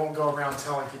they won't go around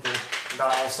telling people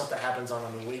about all the stuff that happens on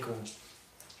an illegal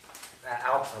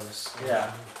outpost.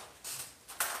 Yeah.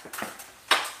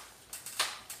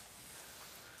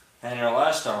 And in our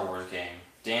last Star Wars game,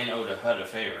 Dan owed a HUD a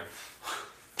favor.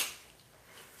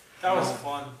 That was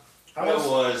fun. I It was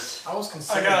was. I was I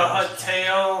considering. got a HUD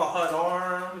tail, a HUD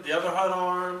arm, the other HUD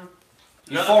arm.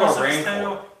 You another fought a person's Rancor,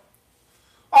 tail.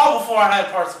 All before I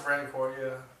had parts of Rancor,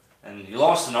 yeah. and you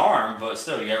lost an arm, but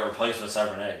still you got replaced with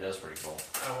cybernetic. That's pretty cool.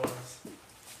 I was.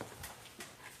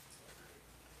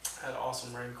 I had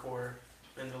awesome Rancor,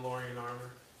 Mandalorian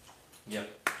armor.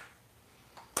 Yep.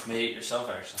 Made it yourself,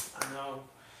 actually. I know.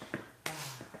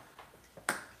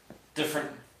 Different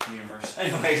universe.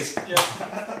 Anyways.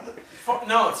 Yeah.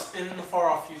 No, it's in the far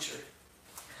off future.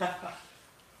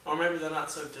 Or maybe the not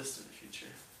so distant future.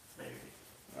 Maybe.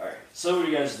 Alright. So what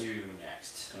do you guys do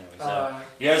next? Anyways,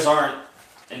 you guys aren't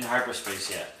in hyperspace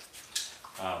yet.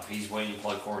 He's waiting to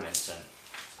plug coordinates in.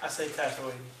 I say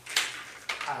Tatooine.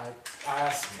 I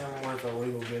asked him where the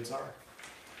illegal goods are.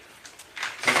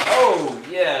 Oh,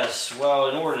 yes. Well,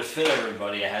 in order to fit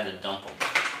everybody, I had to dump them.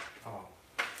 Oh.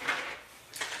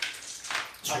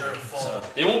 Sure. So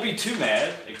they won't be too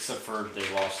mad, except for they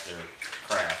lost their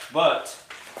craft. But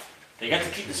they got to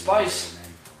keep the spice.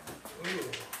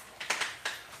 Ooh.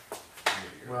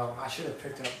 Well, I should have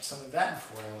picked up some of that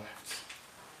before I left.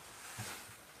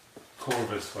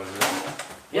 Corvus was it?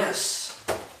 Yes.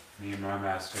 Me and my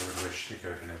master would wish to go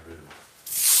to Naboo.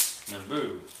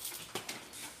 Naboo.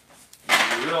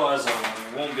 You realize we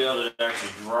won't be able to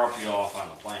actually drop you off on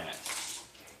the planet.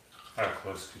 How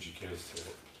close could you get us to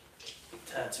it?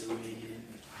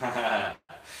 Tatooine.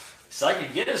 So I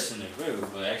could get us to Naboo,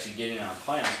 but actually getting on a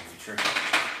planet would be tricky.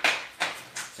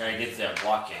 So I get to that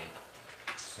blockade.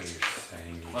 So you're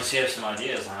saying Unless you have some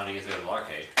ideas on how to get through the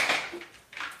blockade.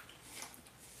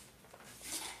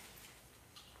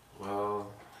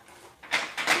 Well,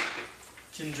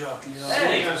 Can drop you off.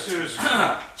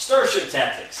 Hey! Starship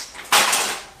Tactics.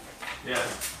 yeah.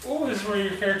 oh, this is where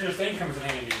your character's thing comes in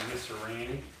handy, Mr.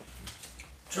 Randy.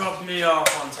 Drop me off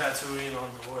on Tatooine on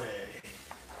the way.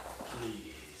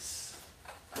 Please.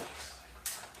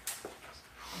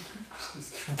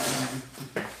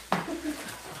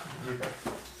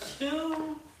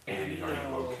 Kill. Andy, are you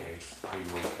No. okay? Are you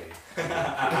okay?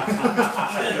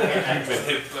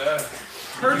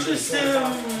 Purchase him.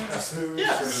 A smooth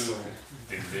Yes. ship.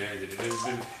 He's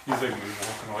like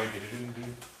walking away.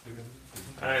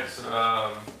 Alright,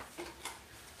 so,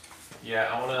 yeah,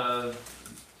 I wanna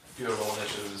do a roll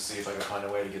initiative to see if I can find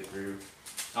a way to get through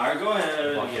Alright, go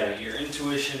ahead. Blockade. Yeah, your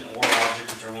intuition or logic,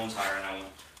 whichever one's higher on that one.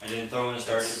 And then throw in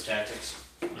Starship Tactics.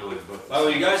 Oh,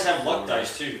 you guys have luck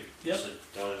dice too. Yep. So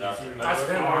throw it out there. I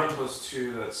spent 1 plus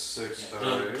 2, that's 6 Yeah,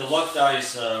 dice. the luck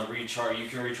dice recharge. You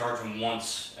can recharge them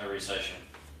once every session.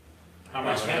 How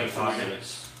much Maybe damage 5 do we get?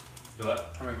 minutes. Do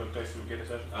what? How many luck dice do we get a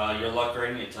session? Your luck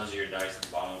rating. It tells you your dice at the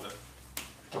bottom of it.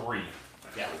 3.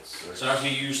 Yeah. That's 6. So if you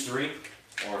use 3,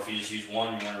 or if you just use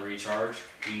 1, you want to recharge,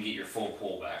 you can get your full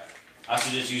pull back. I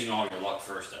suggest using all your luck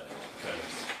first, though, because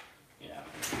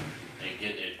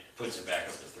it puts it back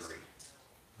up to 3.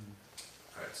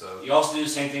 Alright, so You also do the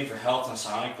same thing for health and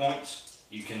sonic points.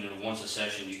 You can once a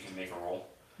session you can make a roll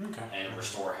Okay. and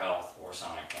restore health or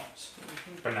sonic points.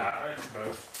 But not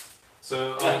both.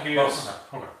 So Yeah, I'll use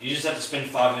Okay. You just have to spend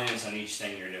 5 minutes on each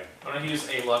thing you're doing. I'm gonna use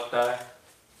a luck die,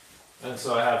 and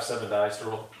so I have 7 dice to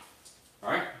roll. All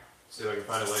right. See if I can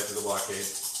find a way through the blockade.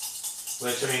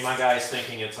 Which, I mean, my guy's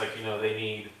thinking it's like,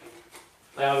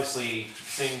 they obviously,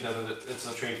 seeing that it's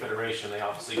a Trade Federation, they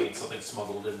obviously need something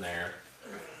smuggled in there.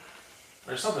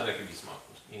 Or something that can be smuggled,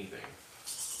 anything.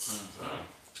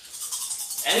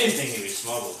 Anything can be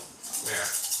smuggled. Yeah.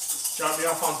 Drop me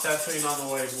off on Tatooine on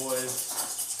the way, boys.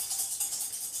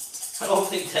 I don't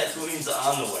think Tatooine's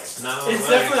on the way. No, It's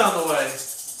definitely on the way.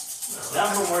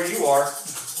 Not from where you are.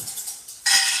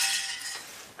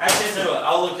 Actually, I tell you what,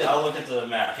 I'll look at the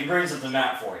map. He brings up the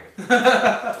map for you. You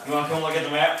want to come look at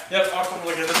the map? Yep, I'll come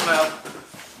look at this map.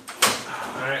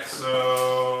 Alright,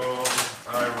 so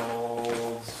I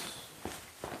rolled.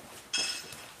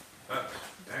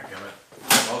 Dadgummit.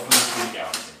 Welcome to the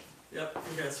galaxy. Yep,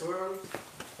 okay, so we're on.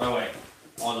 By the way,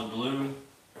 all the blue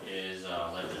is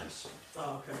legends.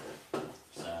 Oh, okay.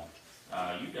 So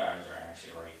you guys are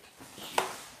actually right here.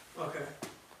 Okay.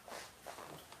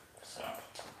 So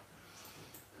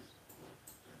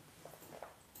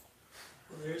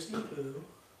Well, there's Naboo.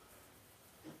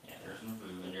 yeah, there's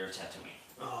Naboo and there's Tatooine.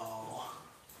 Oh.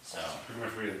 So Pretty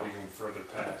much we have to go further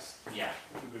past. yeah,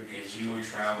 because you would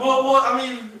travel. Well, I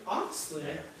mean, honestly,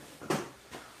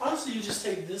 you just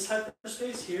take this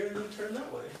hyperspace here and then turn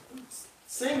that way.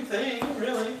 Same thing,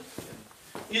 really.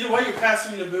 Either way, you're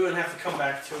passing Naboo and have to come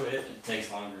back to it. It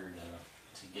takes longer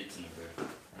to get to Naboo.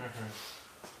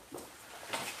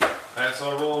 Alright,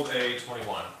 so I rolled a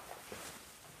 21.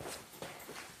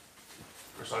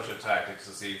 For Starship Tactics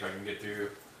to see if I can get through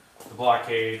the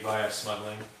blockade via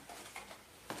smuggling.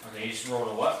 Okay, you just rolled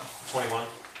a what? 21.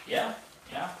 Yeah,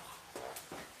 yeah.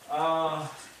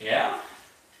 Yeah.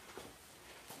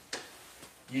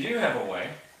 You do have a way.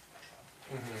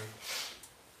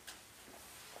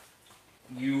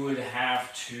 You would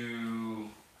have to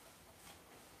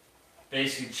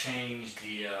basically change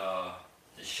the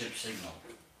ship signal,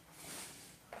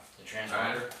 the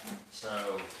transponder.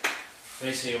 So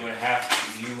basically, you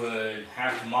would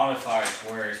have to modify it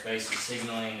to where it's basically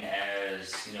signaling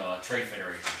as a Trade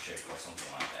Federation ship or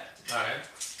something like that. Alright.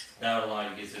 That would allow you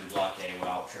to get through the blockade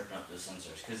without tripping up the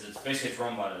sensors, because it's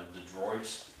run by the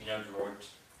droids. Droids,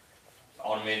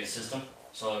 automated system.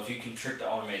 So if you can trick the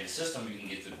automated system, you can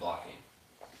get through the blockade.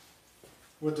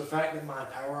 Would the fact that my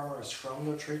power armor is from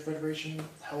the Trade Federation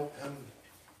help him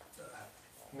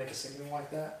make a signal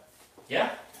like that? Yeah.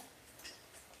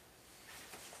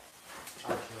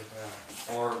 Okay,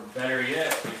 Or better yet,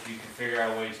 if you can figure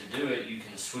out a way to do it, you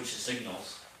can switch the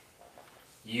signals.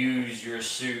 Use your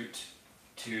suit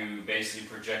to basically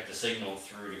project the signal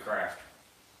through the craft.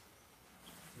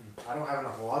 I don't have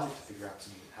enough logic to figure out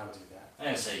how to do that. I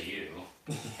didn't say you.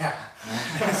 Yeah.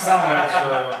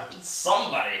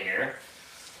 Somebody here.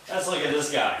 Let's look at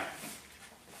this guy.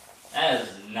 That is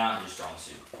not his strong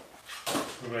suit.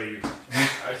 What about you?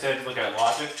 I said to look at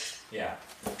logic. Yeah.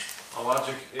 My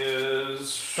logic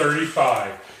is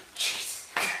 35.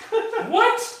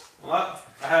 What? What?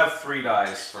 I have 3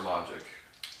 dice for logic.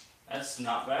 That's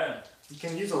not bad. You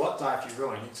can use a luck die if you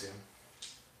really need to.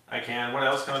 I can. What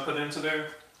else can I put into there?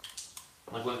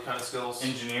 Like what kind of skills?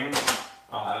 Engineering,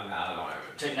 Oh, I don't have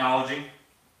it. technology,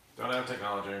 Don't have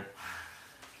technology.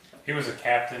 He was a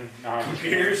captain. No,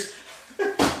 computers.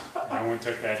 No one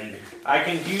took that either. I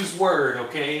can use Word,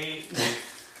 okay?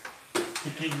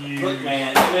 He can use. Look,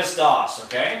 man, MS-DOS,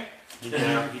 okay? He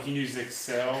can use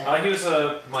Excel. I use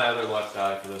my other luck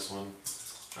die for this one.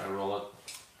 Try to roll it.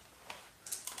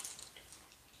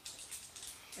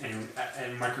 And You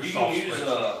Microsoft. can use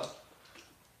spreadsheet.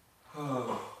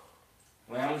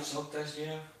 Wait, how much luck dice do you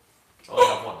have? I only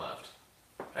have 1 left.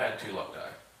 I had 2 luck die.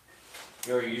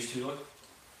 You already used 2 luck?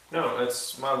 No,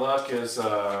 it's my luck is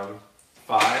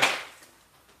 5.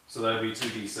 So that'd be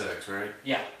 2d6, right?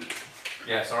 Yeah.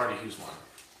 Yeah, so I already used 1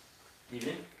 You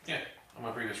did? on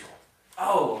my previous roll.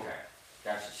 Oh, okay.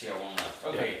 Gotcha. So you got 1 left.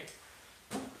 Okay.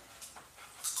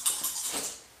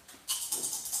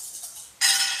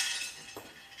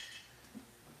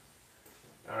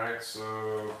 Alright,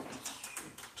 so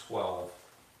 12.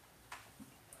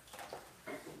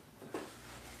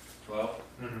 12.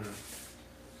 Mm-hmm.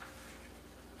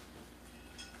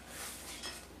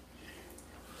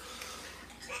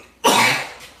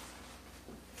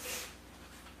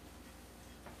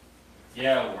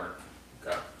 Yeah, it'll work.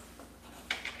 Okay.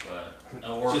 But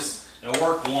it'll work. Just It'll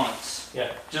work once.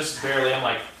 yeah, just barely. I'm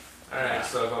like, alright,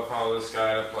 so if I follow this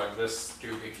guy up like this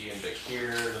doohickey into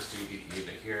here, this doohickey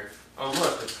into here. Oh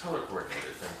look, it's color coordinated,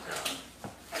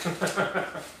 thank God.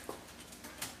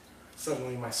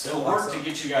 Suddenly my It'll soul work locks to up.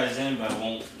 get you guys in, but it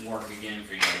won't work again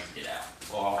for you guys to get out.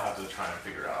 Well, I'll have to try and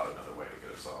figure out another way to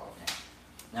get us off.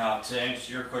 Now, to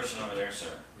answer your question over there, sir,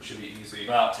 It should be easy.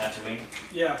 about Tatooine.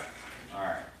 Yeah. All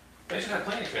right. They should have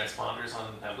plenty of transponders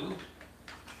on Naboo.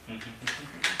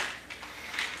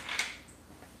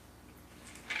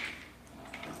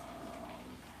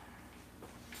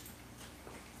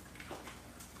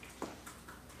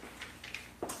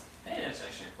 Hey, that's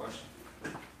actually a question.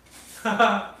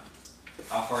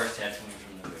 How far is Tatooine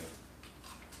from Naboo?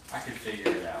 I could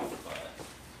figure it out, but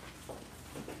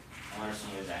I wonder if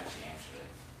somebody's actually answered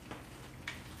it.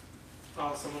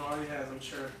 Oh, someone already has, I'm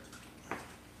sure.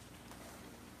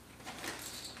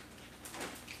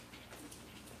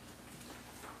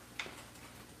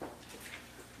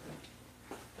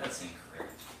 That's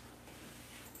incorrect.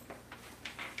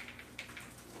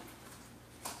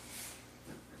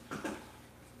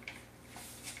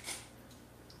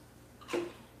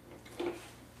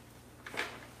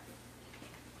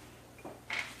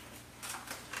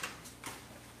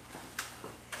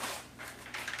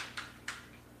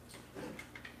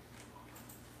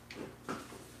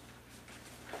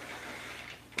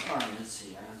 Alright, let's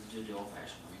see. I have to do the old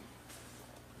fashioned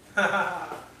way.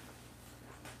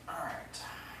 Alright.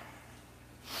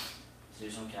 Let's do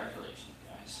some calculations,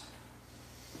 guys.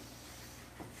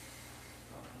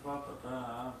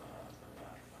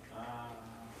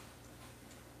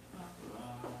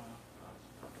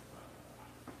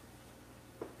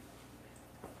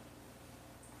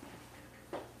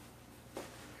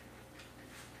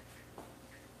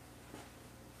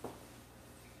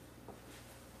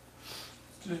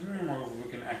 Just remember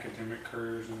looking at academic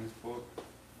careers in this book.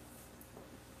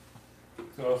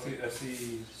 So I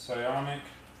see psionic,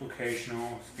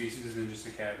 vocational, species, and just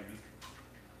academy.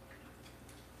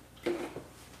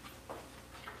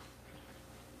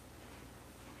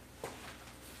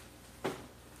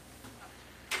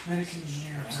 Medic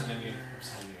engineer. I'm sending you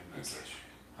a message.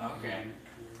 Okay.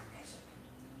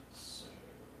 So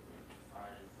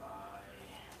divided by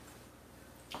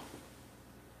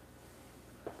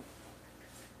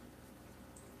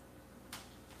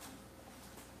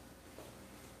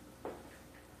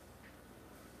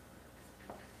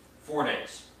 4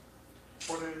 days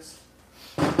 4 days.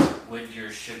 with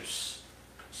your ship's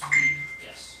speed.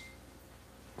 Yes.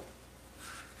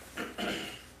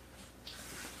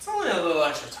 It's only a little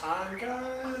extra time,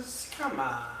 guys. Come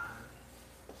on.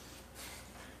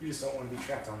 You just don't want to be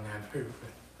trapped on Naboo.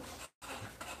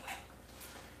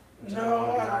 Which I No, don't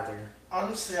want to be I- either.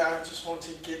 Honestly, I just want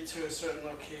to get to a certain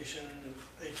location,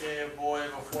 aka avoid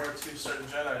before 2 certain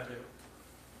Jedi do.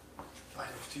 But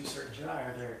if 2 certain Jedi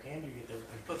are there and you get there,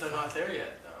 But they're not there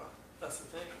yet, though. That's the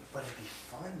thing. But it'd be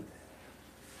fun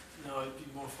then. No, it'd be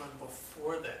more fun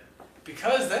before then.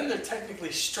 Because then they're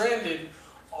technically stranded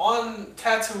on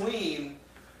Tatooine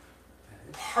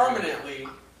permanently,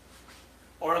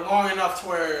 or long enough to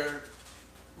where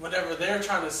whatever they're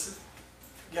trying to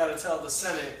gotta tell the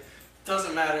Senate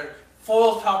doesn't matter.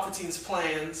 Foils Palpatine's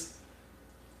plans.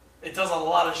 It does a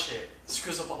lot of shit. It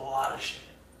screws up a lot of shit.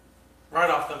 Right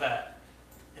off the bat.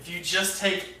 If you just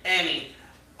take any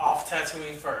off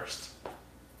Tatooine first,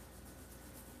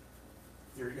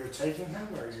 You're taking him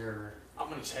or you're. I'm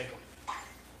gonna take them.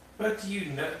 But do you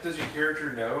know, does your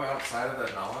character know outside of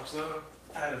that knowledge though?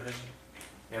 I had a vision.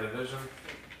 You had a vision?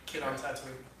 Kid on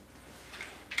Tatooine.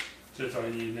 That's all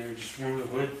you need to know. Just remember the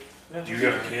hood. Yeah. Do you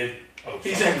have a kid? Oh,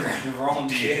 He sorry. said grab the wrong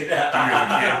Do you kid. have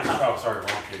a kid? Oh, sorry,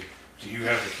 wrong kid. Do you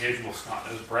have a kid? Well,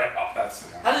 snot-nosed brat. Oh, that's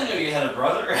the one. I didn't know you had a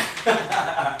brother.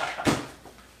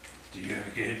 Do you have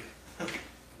a kid?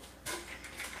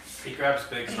 He grabs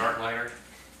Big's dark lighter.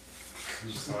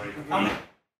 Just like.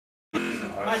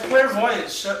 My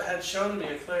clairvoyance had shown me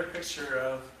a clear picture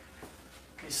of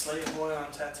a slave boy on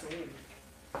Tatooine.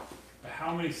 But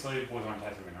how many slave boys on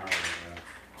Tatooine are there?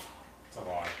 It's a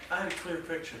lot. I had a clear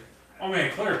picture. I mean, a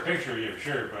clear picture, yeah,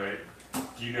 sure, but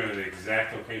do you know the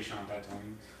exact location on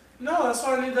Tatooine? No, that's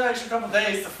why I need the extra couple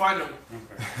days to find him.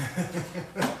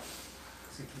 Okay.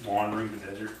 Wandering the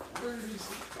desert. Where is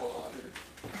the water?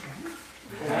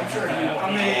 I'm sure he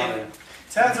I mean,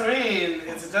 Tatooine,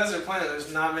 it's a desert planet.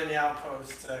 There's not many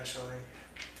outposts, actually.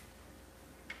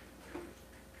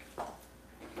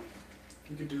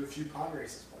 You could do a few pod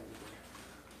races while you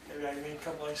Maybe I can make a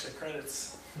couple extra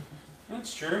credits.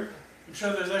 That's true. I'm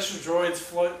sure there's extra droids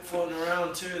floating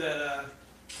around too that,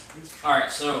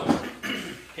 Alright, so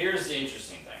here's the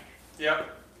interesting thing. Yep.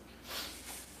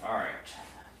 Alright.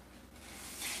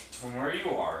 From where you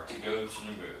are to go to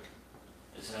Naboo,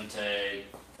 it's going to take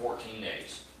 14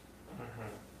 days.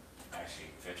 Actually,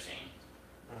 15.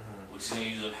 Which is going to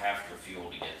use up half your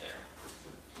fuel to get there.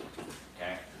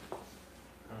 Okay?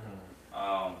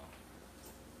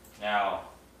 Now,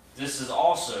 this is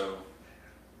also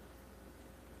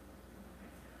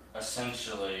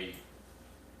essentially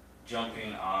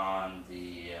jumping on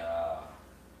the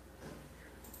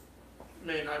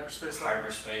Main hyperspace line.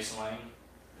 hyperspace lane,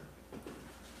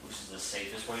 which is the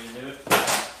safest way to do it.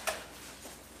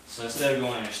 So instead of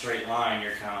going in a straight line,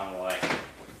 you're kind of like,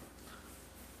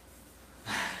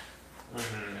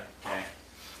 okay.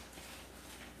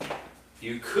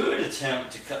 You could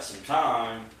attempt to cut some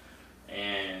time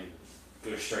and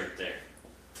go straight there,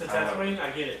 To Tatooine,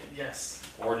 I get it. Yes.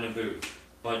 or Naboo.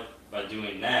 But by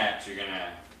doing that, you're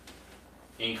gonna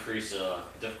increase the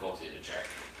difficulty of the check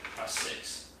by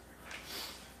 6.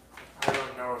 I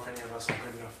don't know if any of us are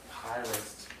good enough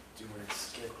pilots to do it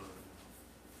skipping.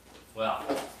 Well,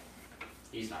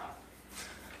 he's not.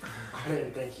 I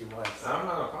didn't think he was. I'm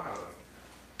not a pilot.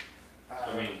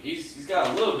 I mean, he's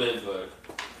got a little bit, but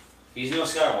he's no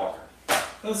Skywalker.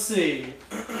 Let's see.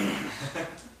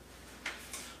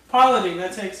 Piloting,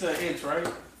 that takes an int, right?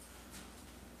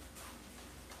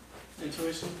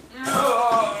 Intuition? I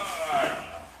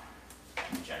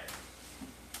don't know. Check.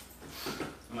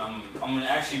 I'm going to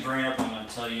actually bring it up. I'm going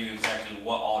to tell you exactly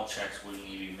what all checks would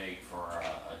need to be made for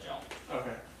a jump.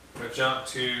 Okay. A jump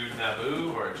to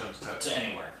Naboo or a jump to To Tatooine?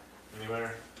 anywhere.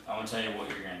 Anywhere? I'm going to tell you what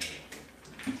you're going to need.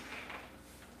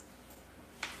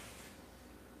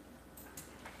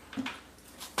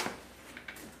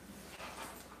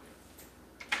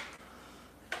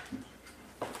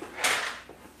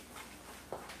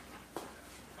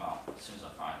 Well, as soon as I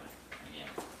find it again.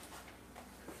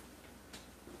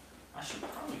 I should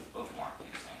probably bookmark these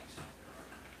things.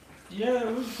 Yeah,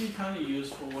 it would be kind of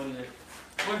useful, wouldn't it?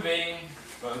 Would be,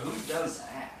 but who does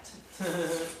that?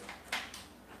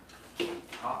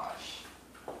 Gosh.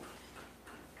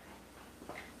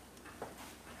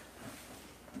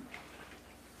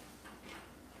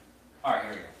 Alright,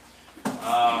 here we go.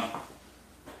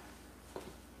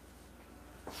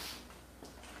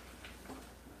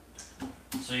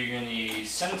 So you're gonna need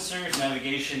sensors,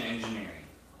 navigation, engineering.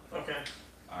 Okay.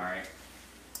 Alright.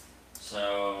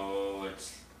 So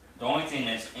it's the only thing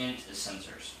that's int is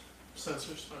sensors.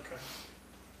 Sensors, okay.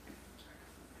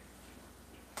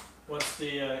 What's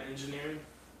the engineering?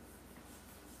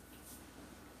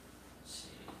 Let's see.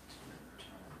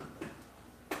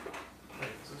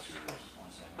 Wait, is this yours?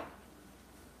 1 second.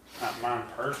 Not mine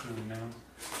personally, no.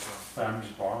 But I'm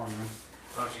just borrowing them.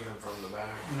 How'd you get them from the back?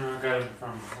 No, I got them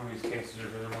from one of these cases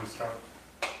over there, one stop.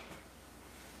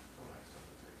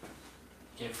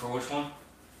 Okay, for which one?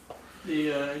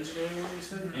 The engineering one you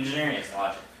said? Engineering is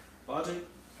logic. Logic?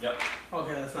 Yep.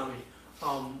 Okay, that's not me.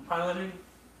 Piloting?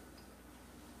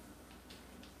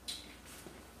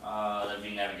 That'd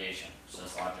be navigation. So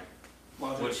that's logic.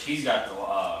 Logic. Which he's got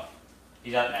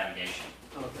navigation.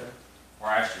 Okay. Or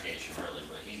astrogation really,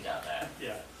 but he's got that.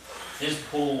 Yeah. His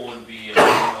pool would be a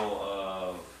total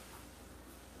of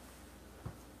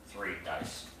 3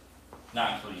 dice.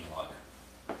 Not including luck.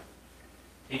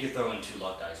 He could throw in 2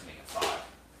 luck dice and make it 5.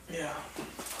 Yeah.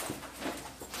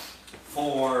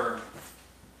 For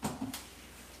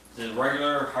the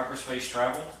regular hyperspace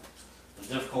travel, the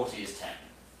difficulty is 10.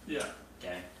 Yeah.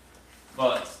 Okay?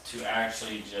 But to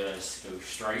actually just go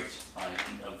straight, like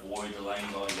avoid the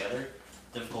lanes altogether,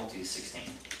 difficulty is 16.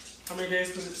 How many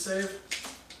days does it save?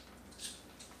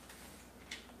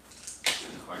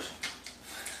 Good question.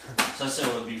 So I said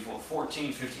it would be for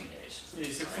 14, 15 days. You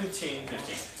said 15.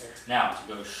 15. Now,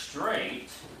 to go straight,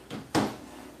 let's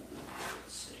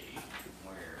see,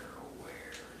 where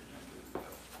did I go?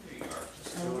 There you are.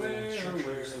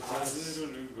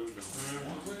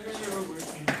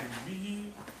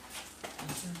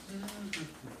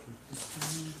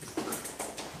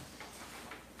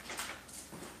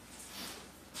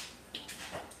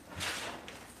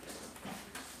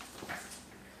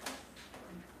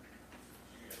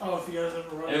 Oh, if you guys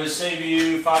ever run. It would save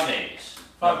you 5 days.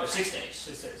 6 days.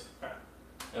 6 days. Okay.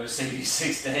 It would save you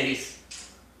 6 days.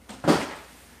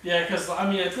 Yeah, because I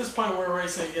mean, at this point, we're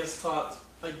racing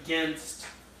against,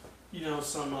 you know,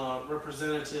 some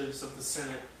representatives of the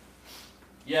Senate.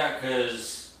 Yeah,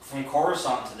 because from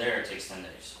Coruscant to there it takes 10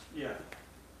 days. Yeah.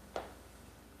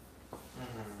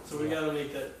 Mm-hmm. So we gotta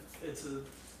make that.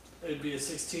 It'd be a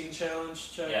 16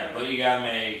 challenge check. Yeah, but you gotta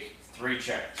make 3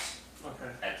 checks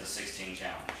Okay. at the 16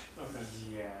 challenge. Okay.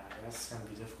 Yeah, that's gonna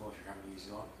be difficult if you're having to use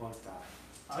luck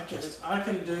die. I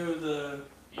can do the.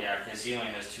 Yeah, because he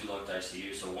only has 2 luck dice to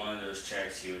use, so one of those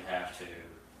checks he would have to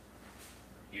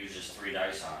use just 3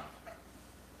 dice on.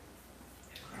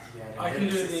 Yeah, I can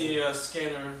do the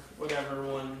scanner, whatever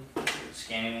one.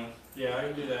 Scanning one? Yeah, I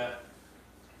can do that.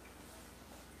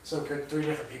 So could 3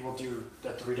 different people do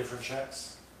the 3 different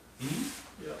checks?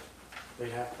 Mm-hmm. Yep.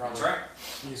 They'd have to probably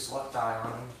That's right. use luck die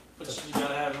on them. But you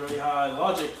gotta have really high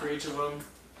logic for each of them.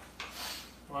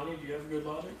 Ronnie, do you have good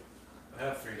logic? I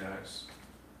have 3 dice.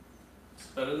 It's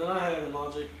better than I have in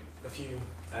logic. If you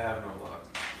I have no luck.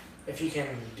 if you can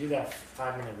do that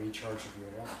 5-minute recharge of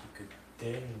your luck, you could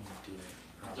then do it.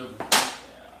 Probably. But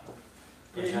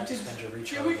Yeah, you you have to could- spend your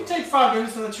recharge. Yeah, we can luck. take 5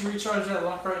 minutes and let you recharge that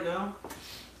luck right now.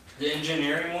 The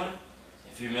engineering one,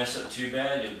 if you mess up too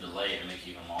bad, it'll delay it and make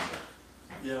it even longer.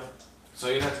 Yeah. So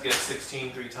you'd have to get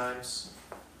 16 3 times?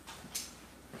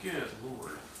 Good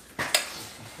lord.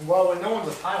 Well, when no one's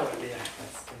a pilot, yeah,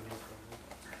 that's gonna be a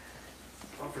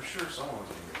problem. Well, for sure someone's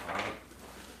gonna get pilot.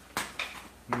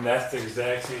 And that's the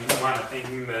exact same amount of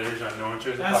thinking that there's on no one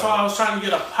chose a That's why I was trying to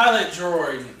get a pilot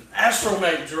droid,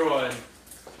 astromech droid.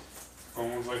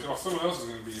 Someone's like, oh, someone else is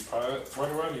going to be a pilot. Why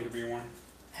do I need to be one?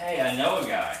 Hey, I know a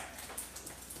guy.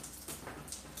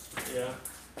 Yeah.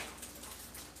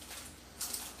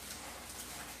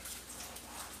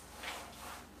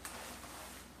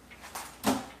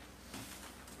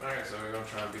 Alright, so we're gonna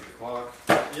try and beat the clock.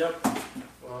 Yep.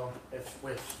 Well, if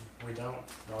we don't,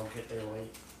 they'll get there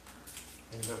late.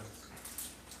 And the,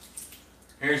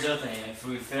 Here's the other thing, if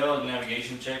we fail the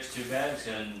navigation checks too bad, it's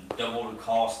gonna double the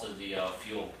cost of the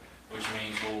fuel, which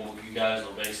means you guys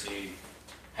will basically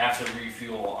have to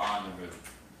refuel on the route.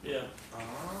 Yeah.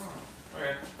 Oh.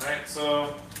 Okay. Alright,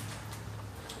 so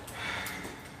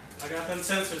I got them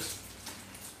sensors.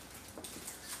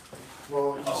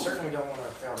 well, you Oh. certainly don't want to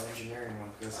fail the engineering one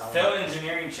because Failed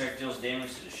engineering check deals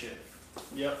damage to the ship.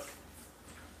 Yep.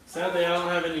 Sadly, I don't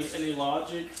have any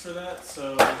logic for that,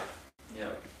 so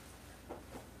Yep.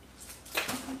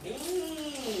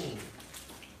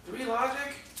 3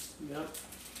 logic? yep.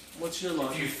 What's your If you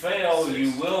logic? fail,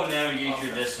 you will navigate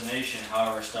your Okay. destination,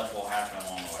 however stuff will happen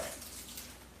along the way.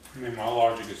 I mean, my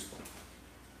logic is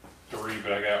 3,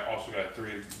 but I also got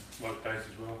 3 luck dice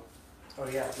as well. Oh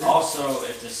yeah. Also,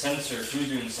 if the sensors, who's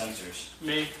doing sensors?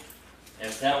 Me.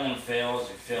 If that one fails,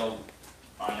 it failed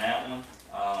on that one,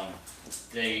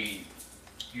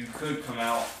 you could come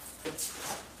out,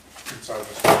 Inside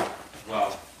the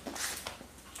well,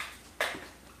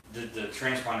 the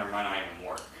transponder might not even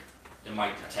work. It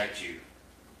might detect you. You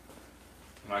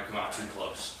might come out too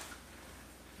close.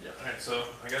 Yeah. Alright, so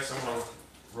I guess I'm gonna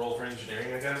roll for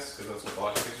engineering, I guess, because that's what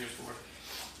logic is used for.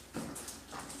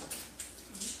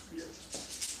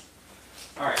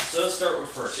 Alright, so let's start with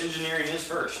first. Engineering is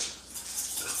first.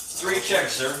 3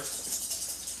 checks, sir.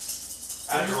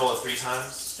 I have to roll it 3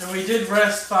 times, And we did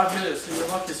rest 5 minutes, so your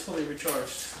luck is fully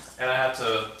recharged. and I have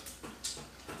to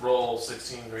roll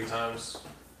 16 3 times.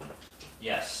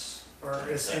 Yes. Or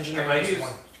is If I engineering use-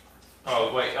 one?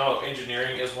 Oh, wait,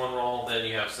 engineering is 1 roll, then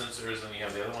you have sensors, and you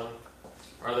have the other one?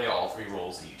 Or are they all 3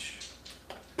 rolls each?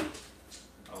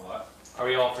 Oh, what? Are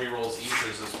we all 3 rolls each, or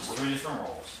is this 3 different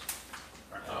rolls.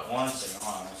 Oh. One second,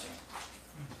 hold on, one second.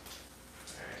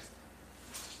 Alright.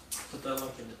 Put that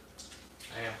luck in it.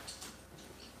 I am.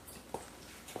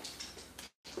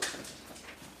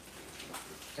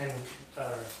 And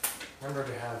remember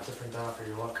to have different die for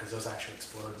your luck because those actually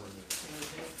explode when you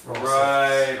roll.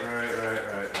 Right.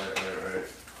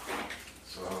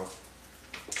 So.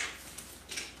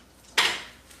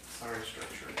 Sorry,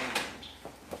 structure.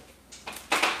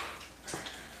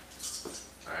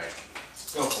 Alright.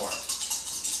 Go for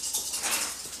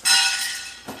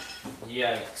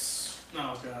Yikes.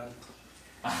 Oh god.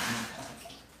 it.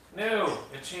 No!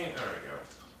 It changed. There we go.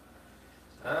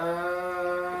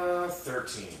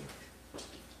 13.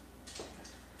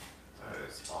 That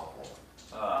is awful.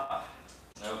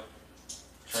 Nope.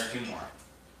 Try 2 more.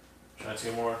 Try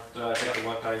 2 more. Do I take the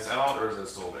luck dice out, or is it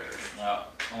still there? No,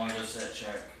 I want to go set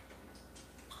check.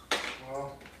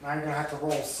 Well, now you're gonna have to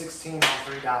roll 16 on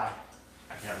 3 die.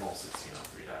 I can't roll 16 on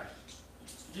 3 die.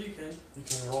 You can. You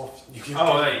can roll. You can.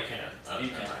 Oh, yeah, you can.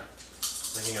 You never can. mind.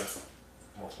 Thinking of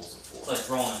multiples of It's 4. like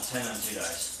rolling a 10 on 2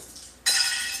 dice.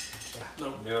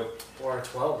 No. Nope. Or a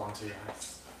 12 on 2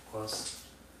 dice. Close.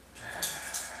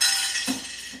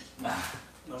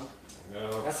 No.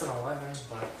 No. That's an 11,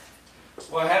 but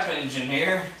What happened,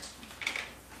 engineer?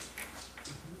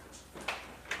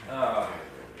 I'm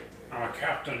a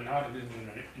captain, not an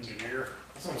engineer.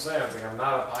 That's what I'm saying. It's like I'm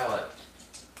not a pilot.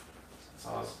 So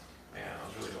I was, man,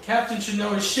 I was really. Captain should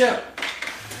know his ship.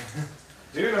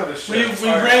 Do you know the We ship?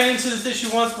 ran into this issue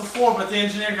once before, but the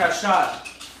engineer got shot.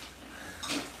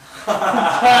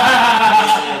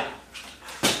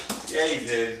 Yeah, you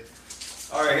did.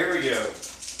 Alright, here we go.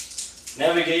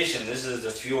 Navigation, this is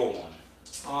the fuel one.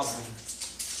 Awesome.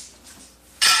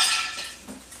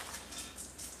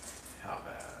 How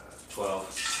bad?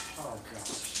 12. Oh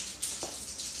gosh.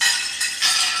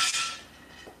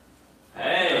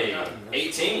 Hey,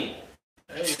 18.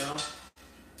 There you go.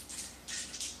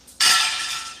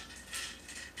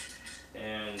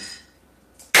 And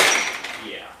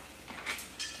yeah,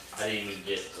 I didn't even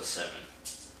get the 7.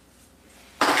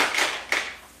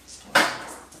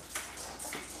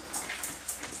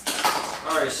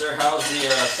 Alright, sir, how's the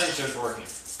sensors working?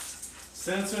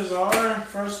 Sensors are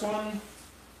first one,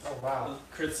 Oh wow.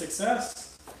 crit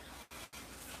success.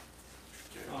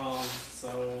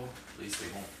 So At least they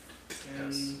won't.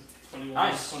 10, 21,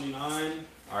 Nice. 29.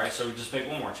 Alright, so just make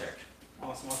one more check.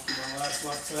 Awesome. I'll keep my last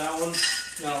luck to that one.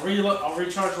 Now I'll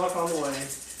recharge luck on the way.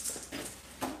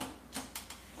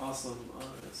 Awesome.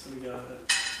 Alright, so we got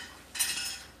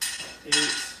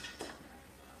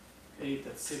 8,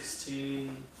 that's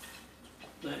 16,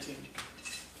 19.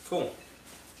 Cool.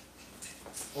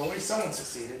 Well, at least someone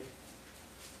succeeded.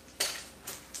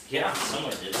 Yeah,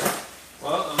 someone did.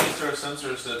 Well, at least our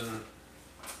sensors didn't.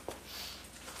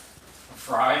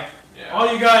 Fry. Yeah.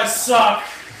 All you guys suck!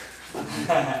 Oh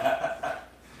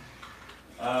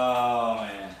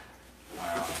man.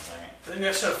 Alright, 1 second. I think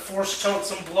I should have force choked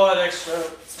some blood extra,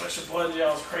 special blood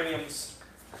y'all's craniums.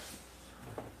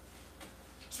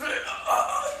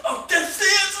 Oh, that's the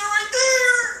answer right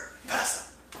there! Pass it.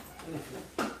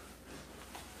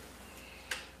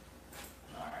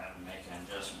 Alright, I'm making an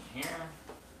adjustment here.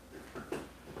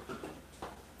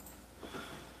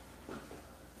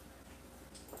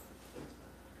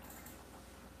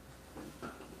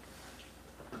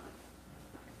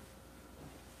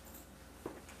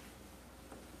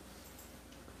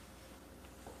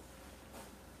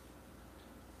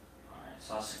 Alright,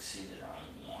 so I succeeded on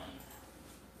 1.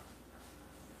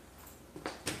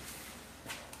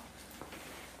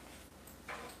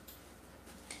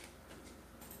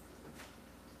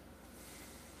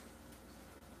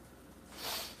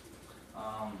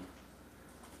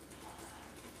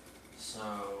 So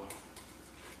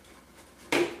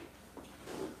let's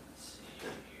see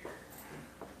here.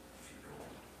 Fuel.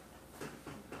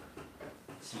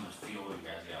 Let's see how much fuel you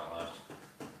guys got left.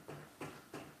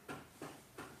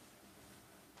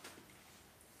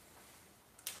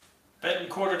 Bet and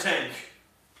quarter tank.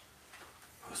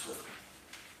 Who's with me?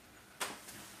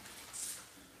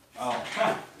 Oh,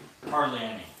 hardly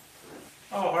any.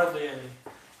 Oh, hardly any.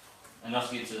 Enough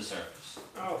to get to the surface.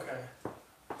 Okay.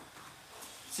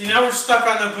 See, now we're stuck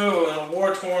on Naboo in a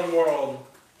war-torn world.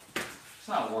 It's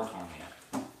not war torn yet.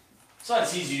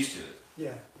 Besides, he's used to it.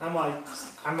 Yeah. I'm like,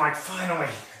 finally.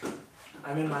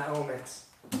 I'm in my omens.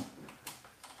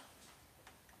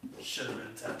 Should have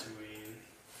been Tatooine.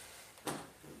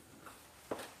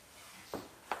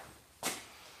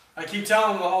 I keep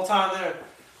telling him the whole time there,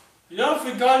 you know, if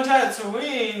we'd gone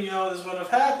Tatooine, you know, this would have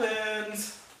happened.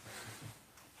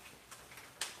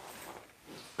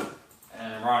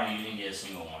 And Ronnie, you didn't get a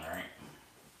single one, right?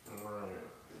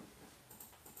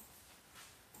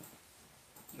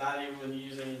 Not even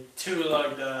using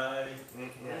 2-lug die.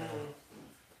 Yeah.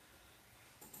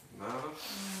 No.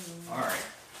 Alright.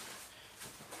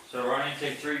 So Ronnie,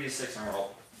 take 3d6 and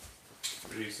roll.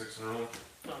 3d6 in a row.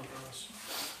 Oh gosh.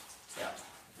 Yeah.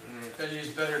 Gotta use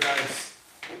better dice.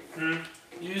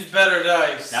 Use better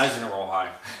dice. Now he's gonna roll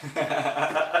high.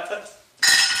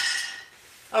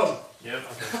 Oh. Yep.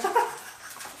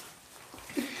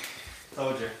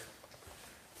 Told you.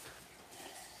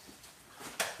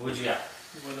 What'd you got?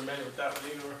 You wouldn't have made it with that one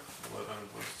either. 11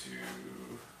 plus 2.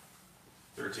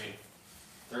 13.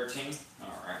 13?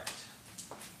 Alright.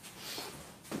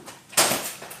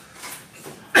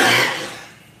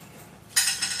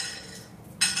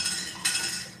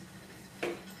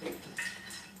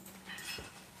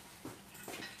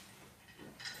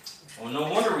 Well, no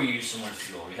wonder we use so much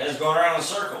fuel. Your head's going around in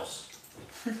circles.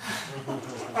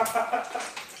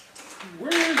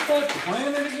 Where is that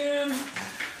planet again?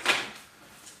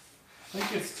 I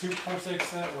think it's 2 parsecs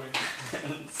that way.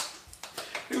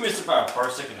 We missed about a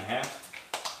parsec and a half.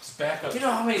 Just back up. You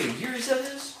know how many years that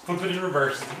is? Flip it in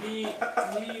reverse.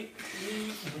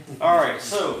 Alright,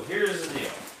 so here's the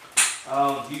deal.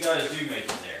 You guys do make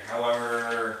it there.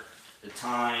 However, the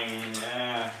time,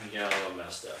 you got a little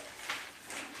messed up.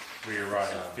 We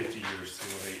arrived 50 years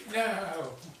too late.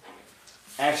 No.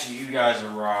 Actually, you guys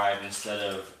arrived instead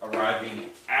of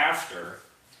arriving after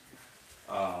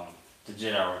the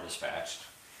Jedi were dispatched.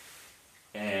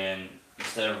 And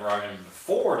instead of arriving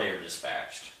before they were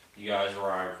dispatched, you guys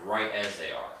arrived right as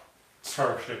they are.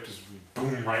 Starship just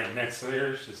boom right next to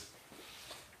theirs. Just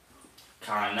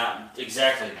Kind of not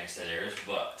exactly next to theirs,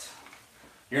 but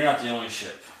you're not the only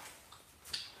ship.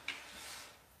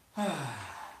 That's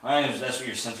what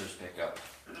your sensors pick up.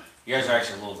 You guys are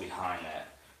actually a little behind that.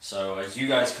 So as you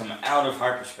guys come out of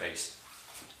hyperspace,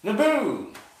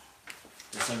 Naboo!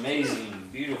 This amazing,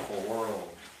 beautiful world.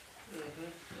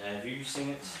 Mm-hmm. Have you seen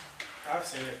it? I've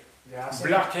seen it. Yeah, I've seen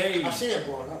blockade. I've seen it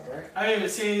blowing up, right? I even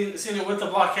seen it with the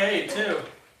blockade too.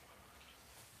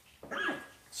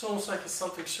 It's almost like it's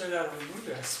something straight out of a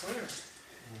movie, I swear.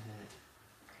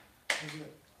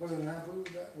 Was it Naboo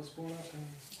that was blowing up?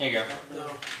 Here you go. No.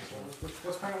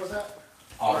 What planet was that?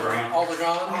 Alderaan.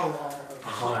 Alderaan.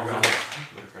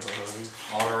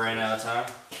 Alder ran out of time.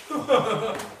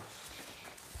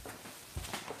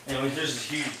 Anyways, there's this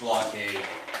huge blockade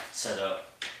set up.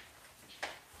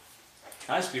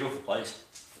 Nice, beautiful place.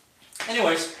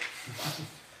 Anyways,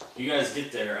 you guys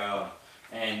get there,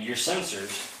 and your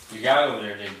sensors, your guy over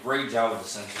there did a great job with the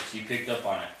sensors. He picked up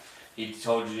on it. He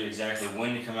told you exactly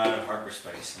when to come out of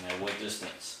hyperspace and at what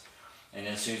distance. And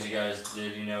as soon as you guys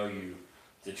did,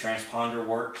 the transponder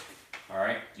worked. All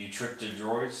right, you tricked the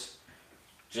droids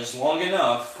just long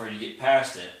enough for you to get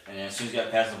past it, and then as soon as you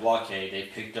got past the blockade, they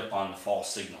picked up on the false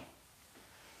signal.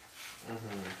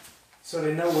 So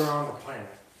they know we're on the planet.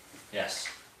 Yes.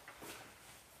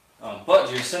 But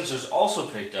your sensors also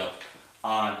picked up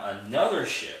on another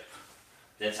ship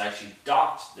that's actually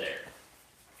docked there,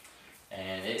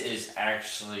 and it is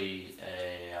actually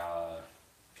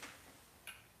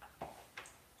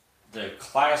the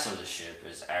class of the ship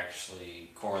is actually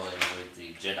correlated with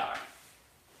the Jedi.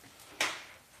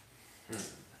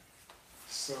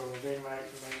 So they might.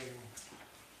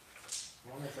 I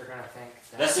wonder if they're gonna think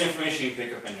that. That's the information you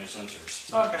pick up in your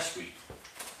sensors. Okay. Sweet.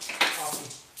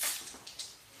 Awesome.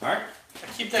 All right. I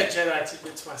keep that Jedi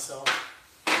tidbit to myself.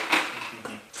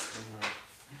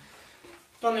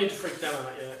 Don't need to freak them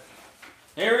out yet.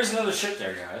 There is another ship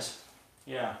there, guys.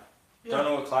 Yeah. Don't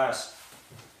know what class.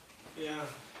 Yeah.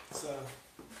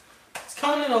 It's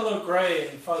coming in a little gray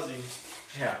and fuzzy.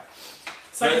 Yeah.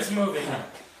 It's like it's moving.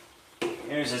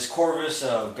 Anyways, as Corvus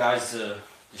guides the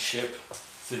ship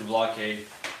through the blockade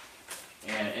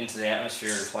and into the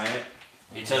atmosphere of the planet,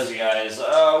 he tells you guys,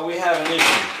 we have an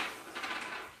issue.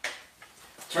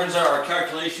 Turns out our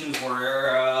calculations were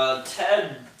a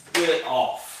tad bit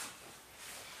off.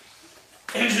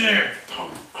 Engineer!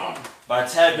 By a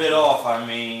tad bit off, I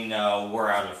mean we're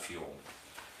out of fuel.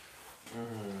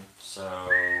 So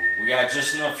we got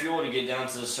just enough fuel to get down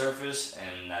to the surface,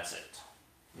 and that's it.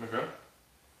 Okay.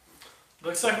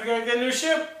 Looks like we gotta get a new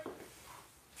ship.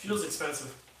 Fuel's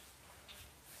expensive.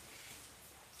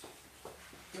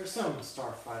 There's some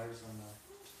starfighters on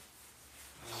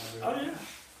the. Oh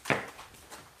yeah.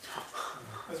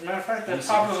 As a matter of fact, they're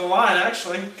top of the line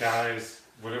actually. Guys,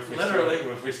 what if we Literally. Steal,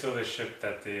 what if we steal the ship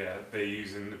that they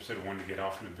use in episode 1 to get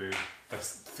off Naboo?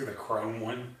 That's through the Chrome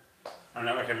one. I don't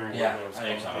know. I can't remember Yeah, what it was I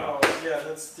think called. so. Oh yeah,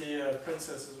 that's the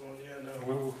princess's one. Yeah, no.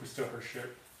 What if we steal her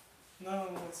ship? No,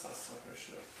 that's not still her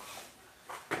ship.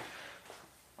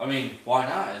 I mean, why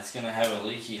not? It's gonna have a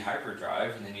leaky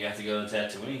hyperdrive, and then you have to go to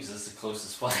Tatooine because it's the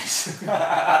closest place.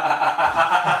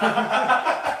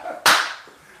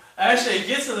 Actually, it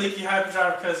gets a leaky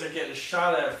hyperdrive because they're getting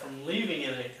shot at from leaving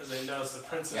in it because they know it's the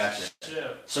princess's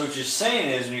ship. So what you're saying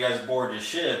is, when you guys board the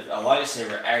ship, a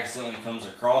lightsaber accidentally comes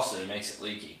across it and makes it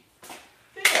leaky.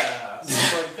 Yeah,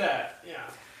 something like that. Yeah.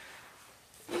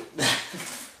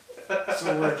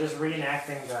 So we're just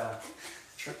reenacting the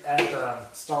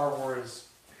Star Wars.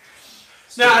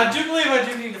 Now, I do believe I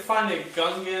do need to find a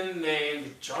Gungan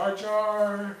named Jar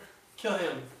Jar. Kill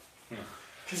him.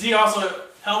 Because he also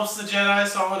helps the Jedi,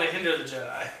 so I want to hinder the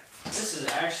Jedi. This is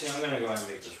actually, I'm gonna go ahead and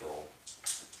make this roll.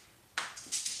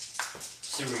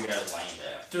 See where you guys land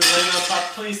at. Do we land on top?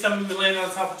 Please tell me we land on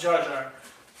top of Jar Jar.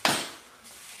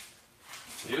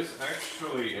 He is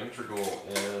actually integral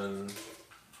in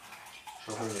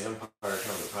helping the Empire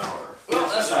come to power. Well,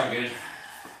 that's not good.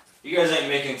 You guys ain't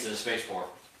making it to the spaceport.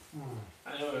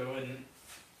 I know we wouldn't.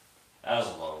 That was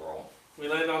a low roll. We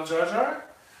land on Jar Jar?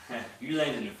 You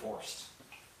landed in the forest.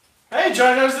 Hey,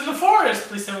 Jar Jar's in the forest!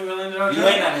 Please tell me we landed on You Jar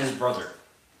landed Jar. on his brother.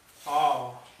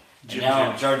 Oh. And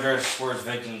now Jar Jar swears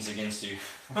vengeance against you.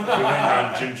 We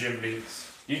land on Jim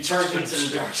Beats. You turned into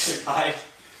the dark side.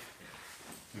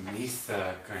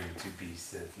 Misa going to be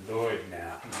Sith Lord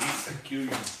now. Misa kill you.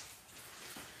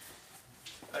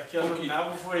 I killed him now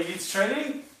before he gets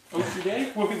training? Oh,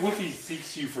 today? What if he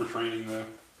seeks you for training, though?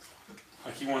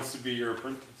 Like he wants to be your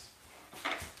apprentice.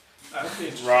 That would be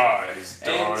interesting. Rise,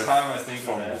 Darth Anytime I think of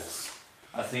that, Fumbles.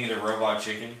 I think of the Robot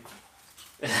Chicken.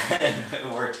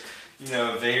 Where,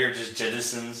 Vader just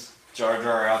jettisons Jar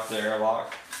Jar out the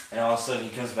airlock, and all of a sudden he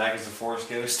comes back as a Force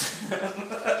ghost.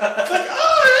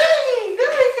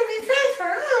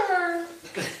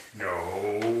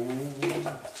 No.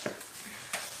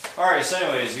 Alright, so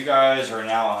anyways, you guys are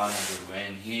now on Naboo,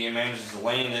 and he manages to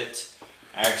land it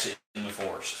actually in the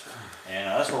forest. And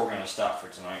that's where we're going to stop for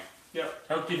tonight.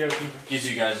 Okie dokie. Gives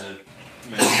you guys a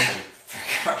minute to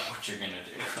figure out what you're going to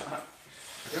do.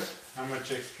 How much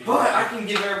XP? But I can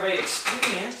give everybody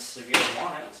experience if you guys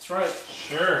want it. That's right.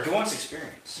 Sure. Who wants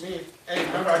experience? Me. Hey,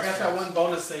 remember I got that one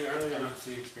bonus thing I earlier. don't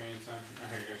see experience on. Oh,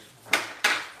 here you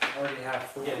I already have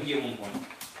 4. Yeah, you get 1 point.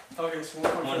 Okay, so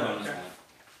 1 point One for that. bonus Okay. point.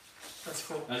 That's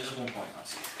cool. No, just 1 point.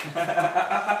 That's it. go.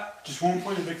 Just 1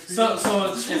 point of experience.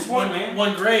 So it's Just one, one, man.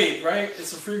 one grade, right?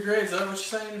 It's a free grade, is that what you're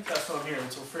saying? That's what I'm hearing,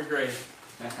 it's a free grade.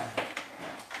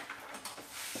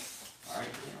 Alright,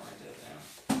 write that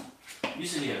down. You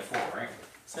said you had 4, right?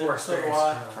 So, 4 so do experience. I.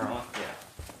 Colonel? Yeah.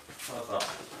 What I thought.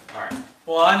 Alright.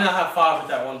 Well, I now have 5 with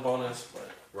that one bonus, but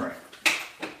Right.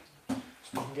 You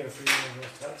can get a free one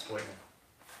of those tests right now.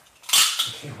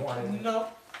 If you wanted it. no,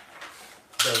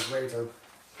 The grades are a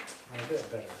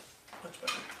bit better. much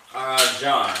better.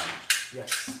 John.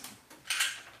 Yes.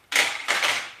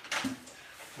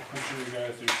 Which of you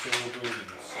guys are still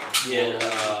buildings?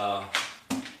 Yeah,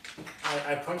 I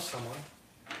punched someone.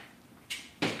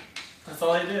 That's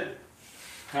all he did.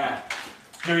 No,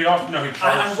 he also no he I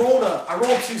charged. rolled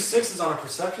 2 6s on a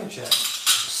perception check.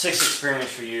 6 experience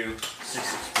for you,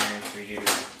 6 experience for you,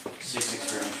 6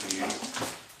 experience for you.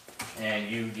 And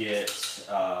you get,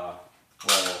 you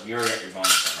already got your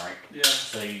bonus then, right? Yeah,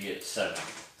 So you get 7.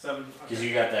 7. Because Okay.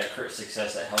 you got that crit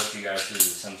success that helps you guys through the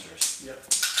sensors. Yep.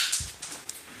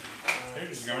 Hey,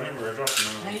 just going everywhere. Drop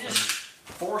them Hey, just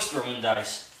force throwing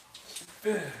dice.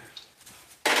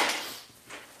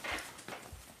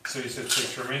 So you said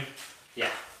 6 for me?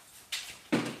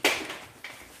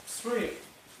 Sweet.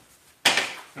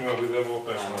 Well, we level up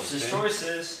at What's his 10.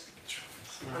 choices?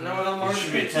 I know what I'm You already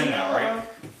should be at 10 now, right?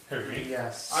 Here, me.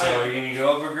 Yes. So are you going to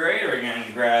go up a grade or are you going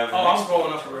to grab Oh, the I'm next going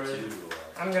one up a or grade. two,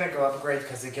 or- I'm gonna go upgrade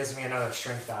because it gives me another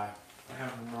strength die. I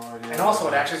have no idea. And also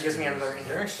it actually gives me another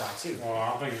endurance die too. Well, I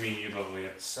don't think me and you level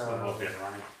yet. So- Level up yet,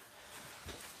 Ronnie.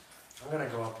 I'm gonna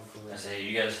go up and I grade.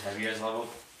 say, have you guys leveled?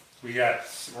 We're at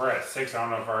 6. I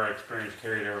don't know if our experience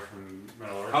carried over from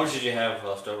Middle Earth. How much did you have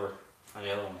left over on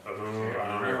the other one? I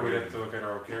don't know. We'd have to look at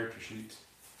our character sheets.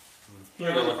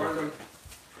 Yeah, Go look we're for it.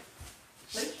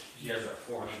 good. You guys are at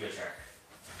 4, you good track.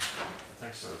 I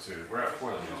think so too. We're at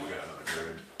 4, that means we got another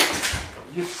grade.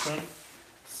 Yes, son.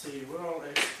 Let's see, what are all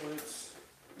exploits?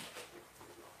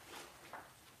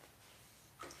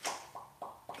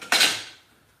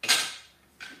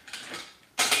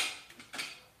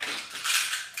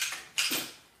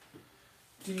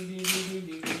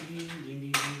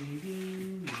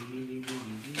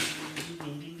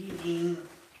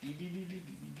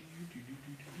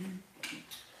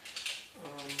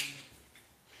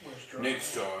 Where's Dragon?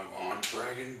 Next time on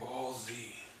Dragon Ball Z.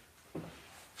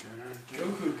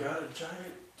 Goku got a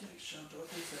giant dick shoved up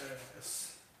his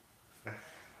ass.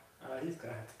 He's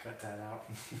gonna have to cut that out.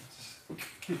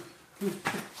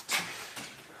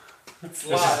 It's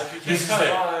live, you this can't is cut it.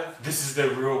 live. This is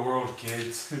the real world,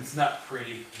 kids. It's not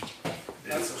pretty.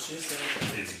 That's what she said.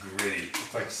 It's gritty.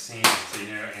 It's like sand, so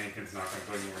you know Anakin's not gonna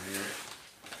go anywhere near it.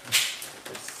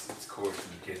 It's coarse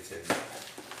and the kid said.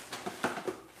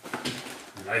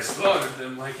 And I slaughtered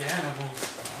them like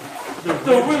animals.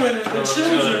 The women and the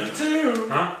children too.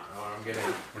 Huh? Oh, I'm getting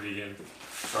What are you getting?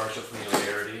 Starship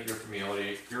familiarity. Your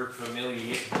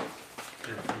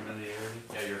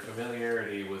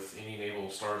familiarity with any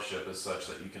naval starship is such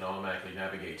that you can automatically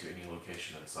navigate to any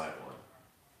location inside one.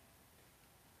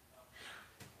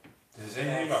 Does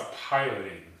anything about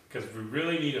piloting? Because we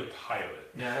really need a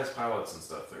pilot. Yeah, it has pilots and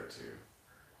stuff there too.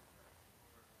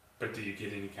 But do you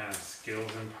get any kind of skills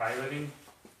in piloting?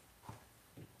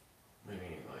 I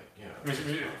mean, like, you know, Let me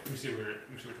see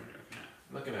which one you're looking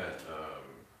at. looking at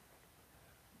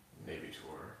Navy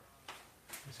tour.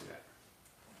 Let me see that.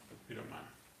 If you don't mind.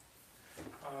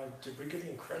 Did we get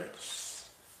any credits?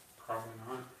 Probably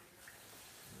not.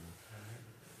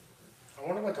 I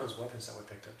wonder what those weapons that we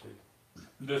picked up did.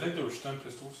 Do you think they were stun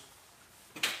pistols?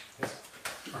 Yes.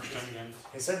 Or stun guns?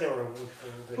 He said they were a little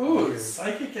bit Ooh, weird.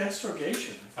 psychic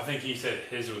astrogation. I think he said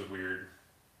his was weird.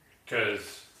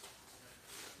 Because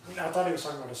I thought he was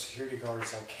talking about the security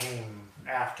guards that came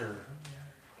after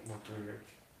what we were.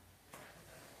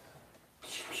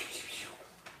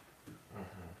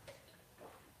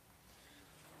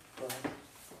 But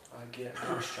I get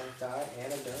more strength die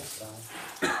and endurance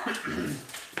die.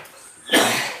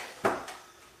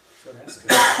 So that's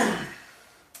good.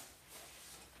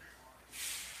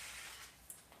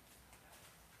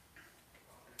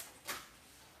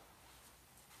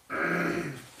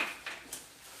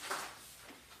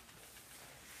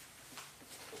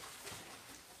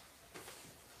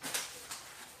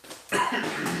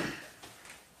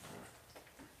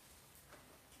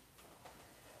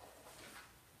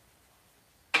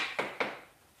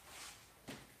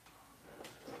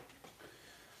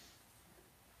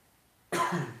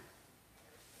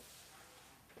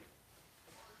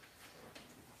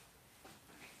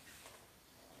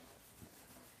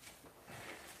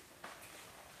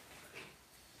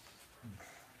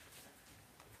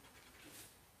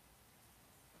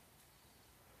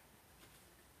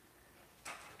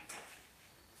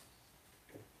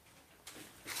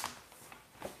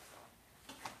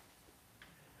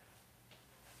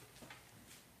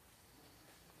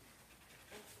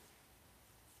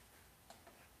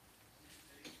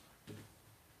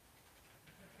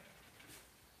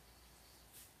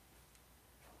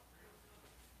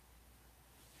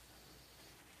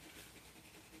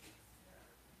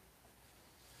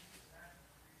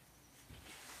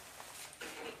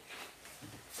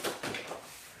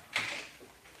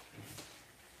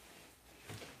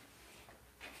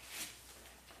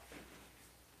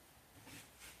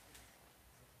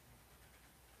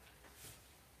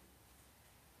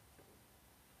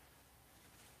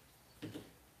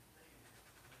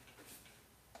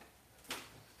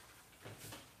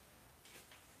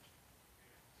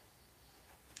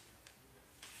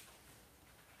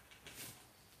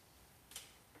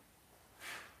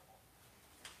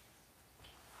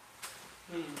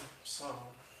 So.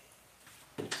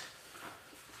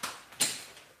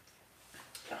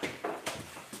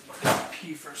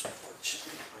 Pee first before the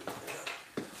chicken.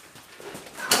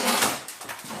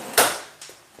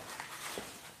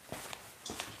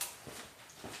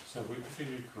 so we could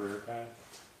do career path.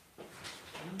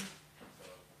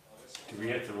 Do we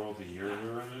have to roll the year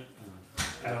we're in it?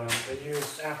 The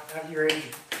years after your age,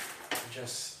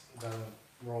 just the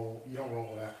roll. You don't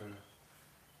roll after.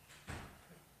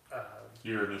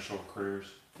 Your initial careers.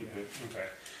 You pick. Okay.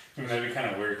 I mean, that'd be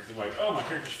kind of weird because like, oh, my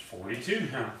character's 42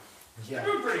 now. Yeah.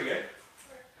 Doing pretty good.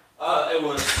 It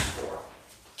was 4.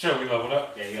 So we leveled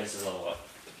up. Yeah, you guys did level up.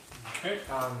 Okay.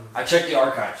 I checked the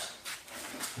archives.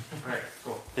 Alright,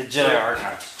 cool. The Jedi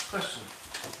archives. Question.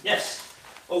 Yes.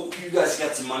 Oh, you guys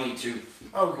got some money too.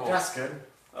 Oh, Cool. that's good.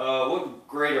 What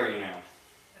grade are you now?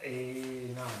 A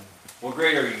 9. What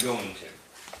grade are you going to?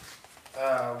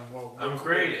 Well, I'm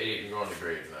grade 8 and going to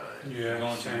grade 9. Yeah. You're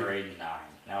going to same. grade 9.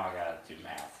 Now I gotta do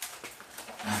math.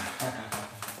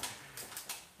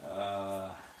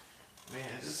 Man,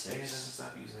 it just Six. doesn't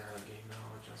stop using that on game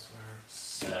knowledge, I swear.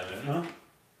 7. Huh?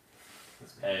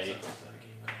 That's bad. Eight. Stop using that on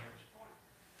game knowledge.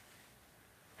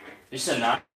 You said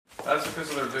 9? That's because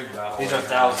of their big battle. These are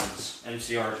thousands.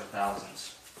 MCRs are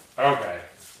thousands. Okay.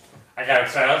 I got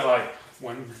excited. I was like,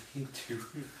 1, 2.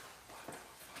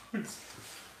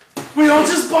 We all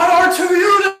just bought R2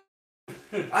 units!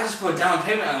 I just put down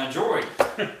payment on a droid.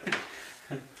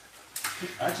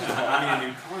 I just bought me a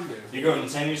new condo. You going to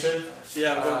 10, you said?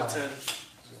 Yeah, I'm going to 10.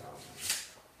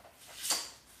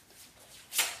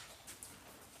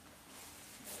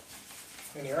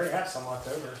 And you already have some left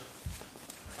over.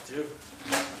 Dude.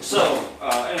 So,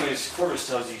 anyways, Corvus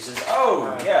tells you, he says,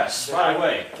 oh, yes, by the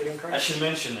way, Get him I credit? should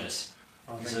mention this.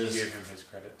 I think Says- you gave him his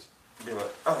credits. Do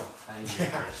it. Oh, I didn't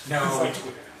get credit. No,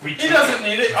 we He doesn't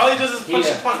need it. All he does is punch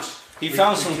Yeah. and punch. He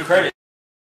found some credit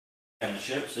on the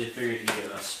ship, so he figured he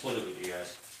could split it with you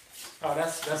guys. Oh,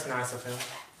 that's nice of him.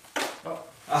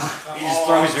 He just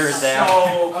throws yours down.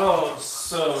 Oh,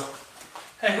 so.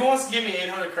 Hey, who wants to give me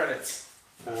 800 credits?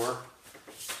 4.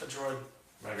 A droid.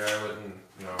 My guy wouldn't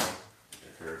know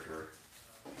your character.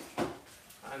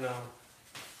 I know.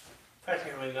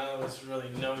 Technically, none of us really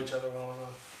know each other well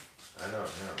enough. I know him.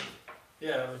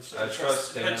 Yeah, but I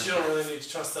trust Dan. But you don't really need to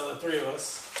trust the other 3 of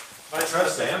us. I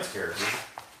trust Dan's character.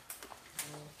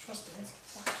 Trust him.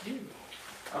 Fuck you.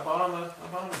 I bought him a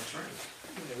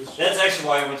drink. That's actually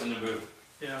why he went to Naboo.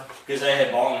 Yeah. Because they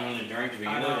had bought him a drink to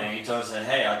begin I with, know. and he told us that,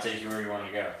 hey, I'll take you where you want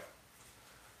to go.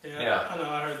 Yeah. Yeah. I know,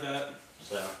 I heard that.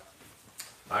 So,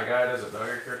 My guy doesn't know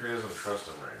your character, he doesn't trust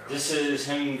him right now. this is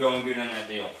him going good on that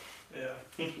deal. Yeah.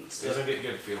 He doesn't get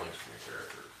good feelings from your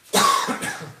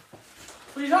character.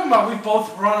 What are you talking about? We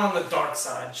both run on the dark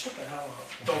side. Shut the hell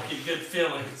up. Don't get good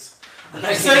feelings.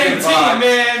 Same team,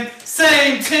 man.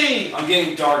 Same team. I'm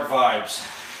getting dark vibes.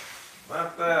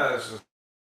 Not that. It's just,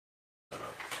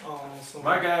 Oh,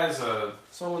 my guy's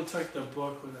someone took the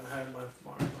book when it had my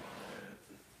mark on it.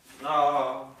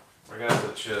 Oh. my guy's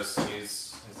a chist.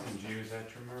 He's Is in Jews that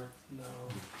your mark? No.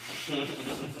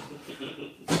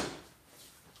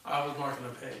 I was marking a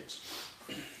page.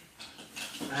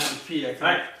 I had to pee. I couldn't.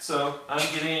 alright. So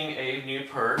I'm getting a new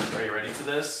perk. Are you ready for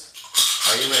this?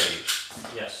 Are you ready?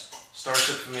 Yes.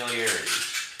 Starship Familiarity.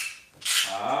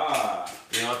 Ah.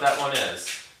 You know what that one is?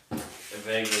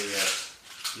 Vaguely, yes.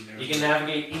 You can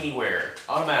navigate anywhere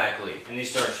automatically. Any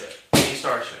starship. Any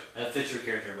starship. That fits your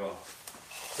character well.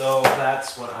 So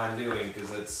that's what I'm doing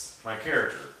because it's my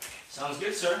character. Sounds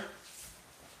good, sir.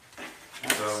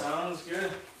 That So- sounds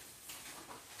good.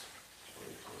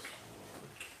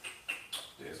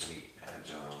 Disney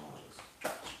Agile.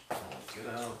 Get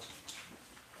out.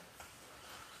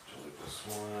 Delete this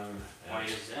one. Why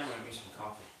is that? Might be some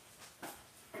coffee.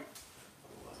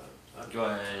 11. Go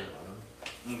ahead.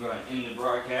 I'm going to end the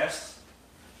broadcast.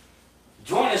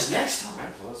 Join us next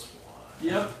time. +1.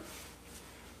 Yep.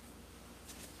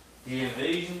 The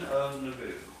invasion of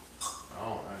Naboo.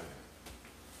 Alright.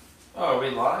 Oh, are we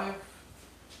live?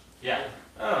 Yeah.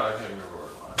 Oh, I can't remember where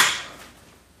we're live.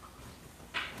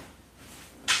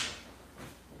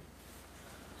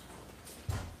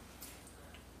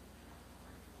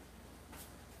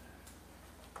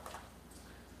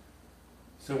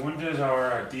 So when does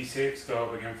our D6 go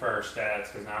up again for our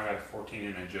stats? Because now I got 14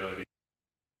 in agility.